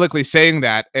publicly saying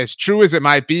that, as true as it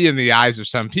might be in the eyes of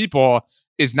some people,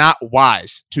 is not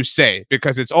wise to say,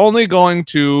 because it's only going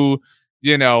to,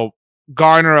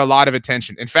 garner a lot of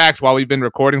attention. In fact, while we've been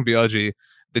recording BLG,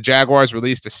 the Jaguars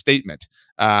released a statement.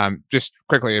 Just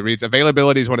quickly, it reads,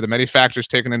 availability is one of the many factors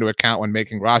taken into account when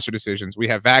making roster decisions. We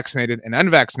have vaccinated and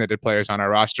unvaccinated players on our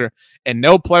roster, and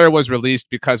no player was released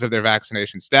because of their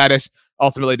vaccination status.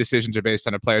 Ultimately, decisions are based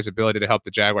on a player's ability to help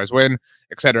the Jaguars win,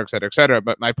 et cetera, et cetera, et cetera.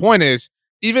 But my point is,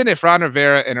 even if Ron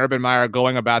Rivera and Urban Meyer are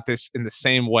going about this in the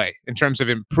same way, in terms of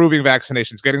improving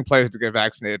vaccinations, getting players to get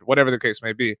vaccinated, whatever the case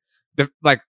may be,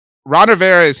 Ron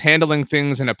Rivera is handling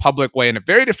things in a public way in a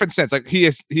very different sense. Like, he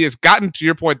has gotten, to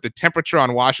your point, the temperature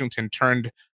on Washington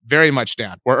turned very much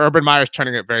down, where Urban Meyer is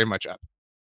turning it very much up.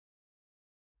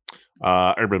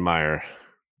 Urban Meyer,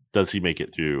 does he make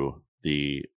it through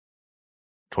the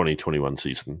 2021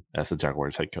 season as the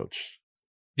Jaguars head coach?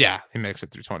 Yeah, he makes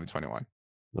it through 2021.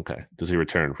 Okay. Does he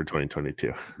return for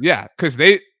 2022? Yeah, because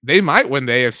they might win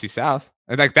the AFC South.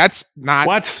 And like, that's not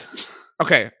what.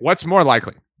 Okay, what's more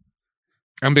likely?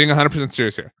 I'm being 100%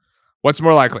 serious here. What's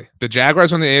more likely? The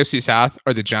Jaguars win the AFC South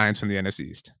or the Giants win the NFC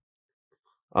East?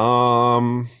 That's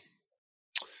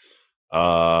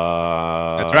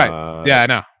right. Yeah, I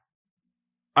know.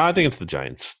 I think it's the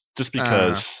Giants. Just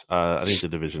because I think the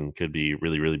division could be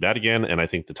really, really bad again, and I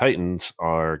think the Titans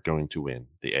are going to win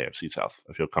the AFC South.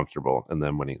 I feel comfortable in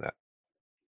them winning that.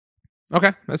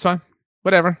 Okay, that's fine.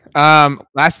 Whatever.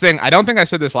 Last thing, I don't think I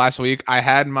said this last week. I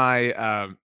had my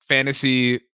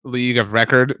fantasy league of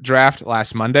record draft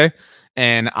last Monday,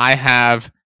 and I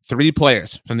have 3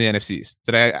 players from the NFCs.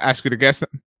 Did I ask you to guess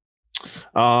them?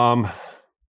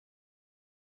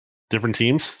 Different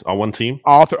teams on one team?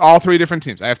 All 3 different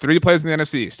teams. I have 3 players in the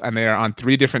NFC East, and they are on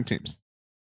 3 different teams.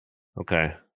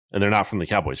 Okay. And they're not from the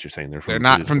Cowboys, you're saying? They're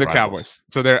not from the Cowboys.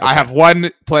 So okay. I have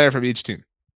 1 player from each team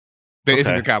that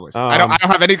isn't the Cowboys. I don't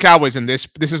have any Cowboys in this.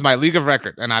 This is my league of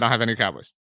record, and I don't have any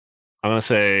Cowboys. I'm going to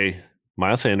say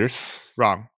Miles Sanders.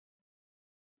 Wrong.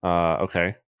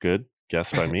 Okay. Good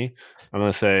guess by me. I'm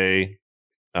going to say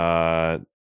no,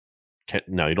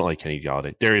 you don't like Kenny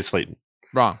Galladay. Darius Slayton.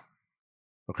 Wrong.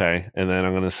 Okay, and then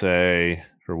I'm going to say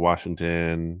for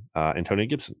Washington, Antonio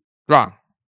Gibson. Wrong.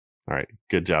 All right,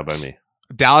 good job by me.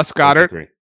 Dallas Goedert, Kenny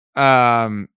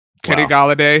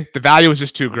Galladay. The value was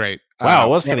just too great. Wow, it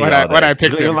was Kenny Galladay. When I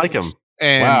picked him. Didn't like him.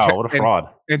 Wow, what a fraud.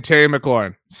 And Terry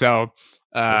McLaurin. So,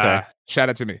 shout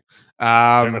out to me.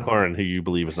 Terry McLaurin, who you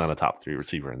believe is not a top 3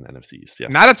 receiver in the NFC East. Yes.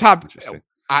 Not a top.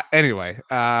 Anyway,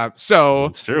 so.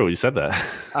 It's true. You said that.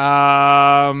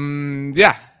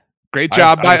 Yeah. Great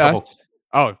job by us.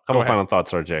 Couple final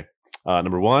thoughts, RJ.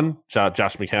 Number 1, shout out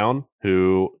Josh McCown,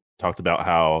 who talked about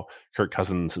how Kirk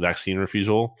Cousins' vaccine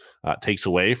refusal takes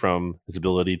away from his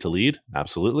ability to lead.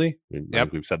 Absolutely.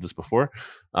 We've said this before.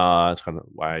 It's kind of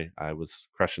why I was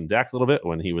crushing Dak a little bit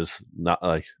when he was not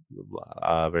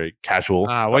very casual.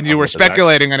 When you were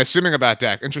speculating and assuming about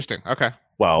Dak. Interesting. Okay.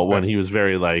 Well, when he was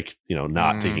very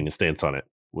not taking a stance on it,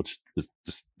 which is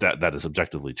just that is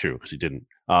objectively true because he didn't.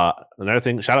 Another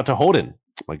thing, shout out to Holden,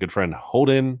 my good friend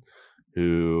Holden,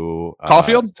 who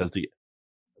Caulfield says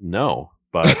no,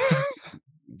 but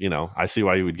I see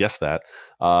why you would guess that.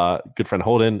 Good friend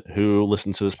Holden, who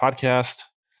listens to this podcast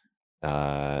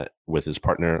with his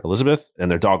partner Elizabeth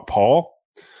and their dog Paul.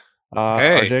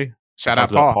 Hey, RJ, shout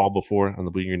out Paul before on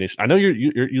the Bleeding Green Nation. I know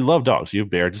you love dogs. You have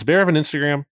Bear. Does Bear have an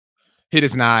Instagram? He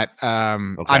does not.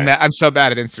 Okay. I'm so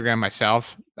bad at Instagram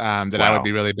myself that I would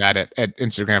be really bad at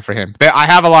Instagram for him. I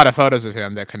have a lot of photos of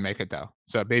him that can make it though,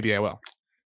 so maybe I will.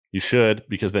 You should,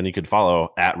 because then you could follow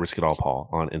at Risk It All Paul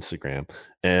on Instagram.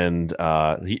 And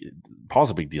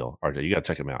Paul's a big deal, RJ. You got to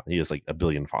check him out. He has like 1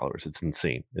 billion followers. It's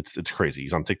insane. It's crazy.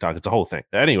 He's on TikTok. It's a whole thing.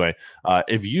 Anyway,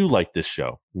 if you like this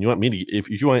show, and if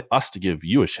you want us to give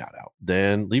you a shout out,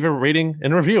 then leave a rating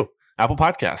and review. Apple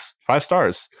Podcasts, 5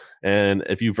 stars. And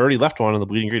if you've already left one on the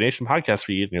Bleeding Green Nation podcast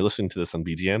feed and you're listening to this on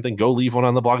BGN, then go leave one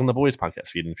on the Blogging the Boys podcast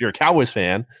feed. And if you're a Cowboys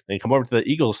fan, then come over to the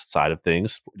Eagles side of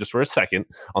things just for a second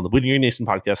on the Bleeding Green Nation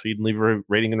podcast feed and leave a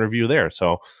rating and review there.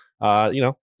 So,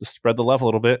 just spread the love a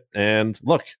little bit. And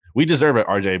look, we deserve it,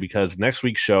 RJ, because next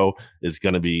week's show is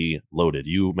going to be loaded.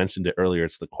 You mentioned it earlier.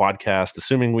 It's the Quadcast,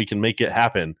 assuming we can make it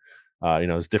happen.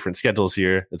 There's different schedules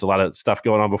here. There's a lot of stuff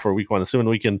going on before week 1. Assuming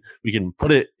we can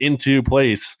put it into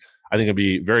place, I think it'd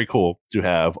be very cool to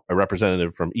have a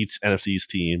representative from each NFC's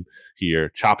team here,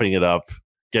 chopping it up,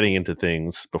 getting into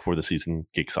things before the season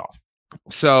kicks off.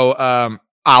 So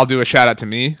I'll do a shout out to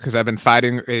me because I've been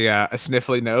fighting a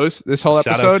sniffly nose this whole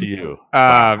episode. Shout out to you.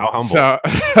 Wow, how humble. So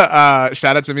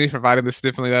shout out to me for fighting the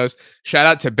sniffly nose. Shout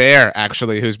out to Bear,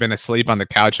 actually, who's been asleep on the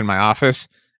couch in my office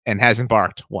and hasn't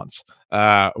barked once.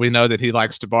 We know that he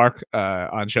likes to bark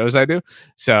on shows I do.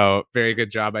 So very good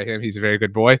job by him. He's a very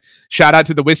good boy. Shout out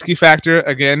to the Whiskey Factor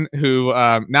again, who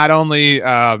not only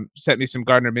sent me some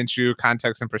Gardner Minshew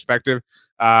context and perspective,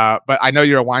 but I know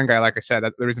you're a wine guy. Like I said,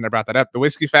 that's the reason I brought that up. The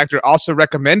Whiskey Factor also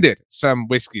recommended some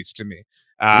whiskeys to me.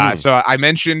 So I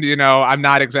mentioned, I'm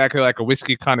not exactly like a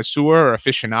whiskey connoisseur or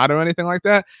aficionado or anything like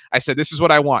that. I said, this is what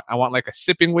I want. I want like a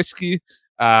sipping whiskey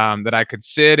that I could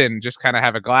sit and just kind of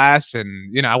have a glass.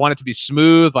 And, I want it to be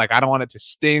smooth. Like, I don't want it to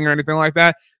sting or anything like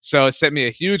that. So it sent me a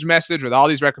huge message with all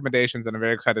these recommendations, and I'm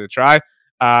very excited to try.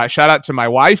 Shout out to my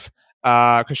wife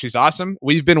because she's awesome.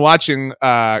 We've been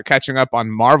catching up on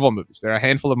Marvel movies. There are a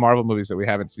handful of Marvel movies that we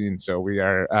haven't seen. So we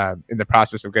are in the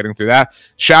process of getting through that.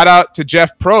 Shout out to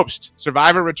Jeff Probst.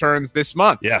 Survivor returns this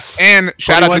month. Yes. And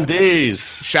shout out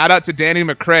to Danny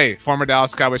McCray, former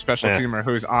Dallas Cowboys special teamer,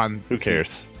 who's on. Who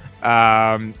cares?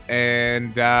 And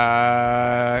any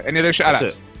other shout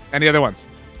outs? Any other ones?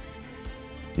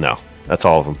 No, that's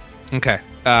all of them. Okay.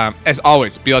 As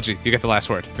always, BLG, you get the last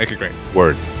word. Make it great.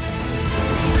 Word.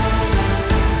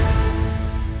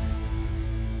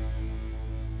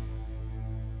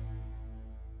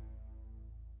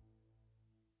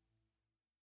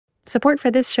 Support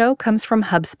for this show comes from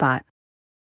HubSpot.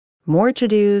 More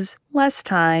to-dos, less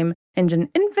time, and an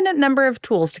infinite number of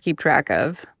tools to keep track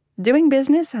of. Doing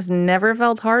business has never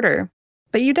felt harder.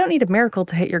 But you don't need a miracle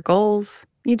to hit your goals.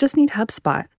 You just need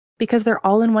HubSpot, because their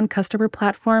all-in-one customer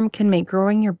platform can make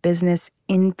growing your business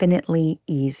infinitely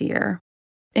easier.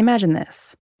 Imagine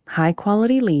this: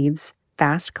 high-quality leads,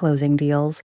 fast closing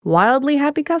deals, wildly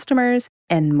happy customers,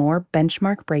 and more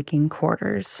benchmark-breaking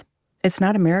quarters. It's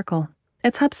not a miracle.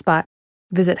 It's HubSpot.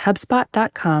 Visit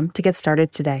HubSpot.com to get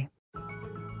started today.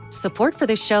 Support for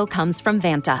this show comes from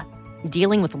Vanta.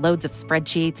 Dealing with loads of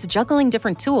spreadsheets, juggling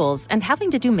different tools, and having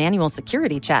to do manual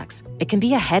security checks, it can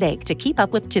be a headache to keep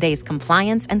up with today's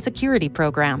compliance and security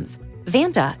programs.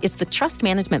 Vanta is the trust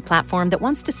management platform that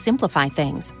wants to simplify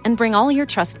things and bring all your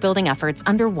trust-building efforts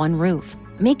under one roof,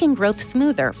 making growth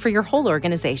smoother for your whole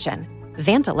organization.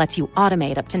 Vanta lets you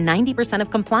automate up to 90%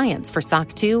 of compliance for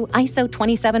SOC 2, ISO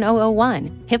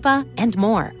 27001, HIPAA, and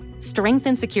more.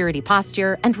 Strengthen security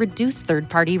posture and reduce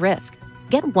third-party risk.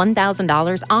 Get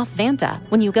 $1,000 off Vanta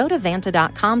when you go to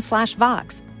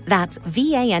vanta.com/Vox. That's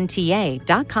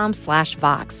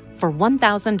VANTA.com/Vox for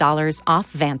 $1,000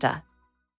 off Vanta.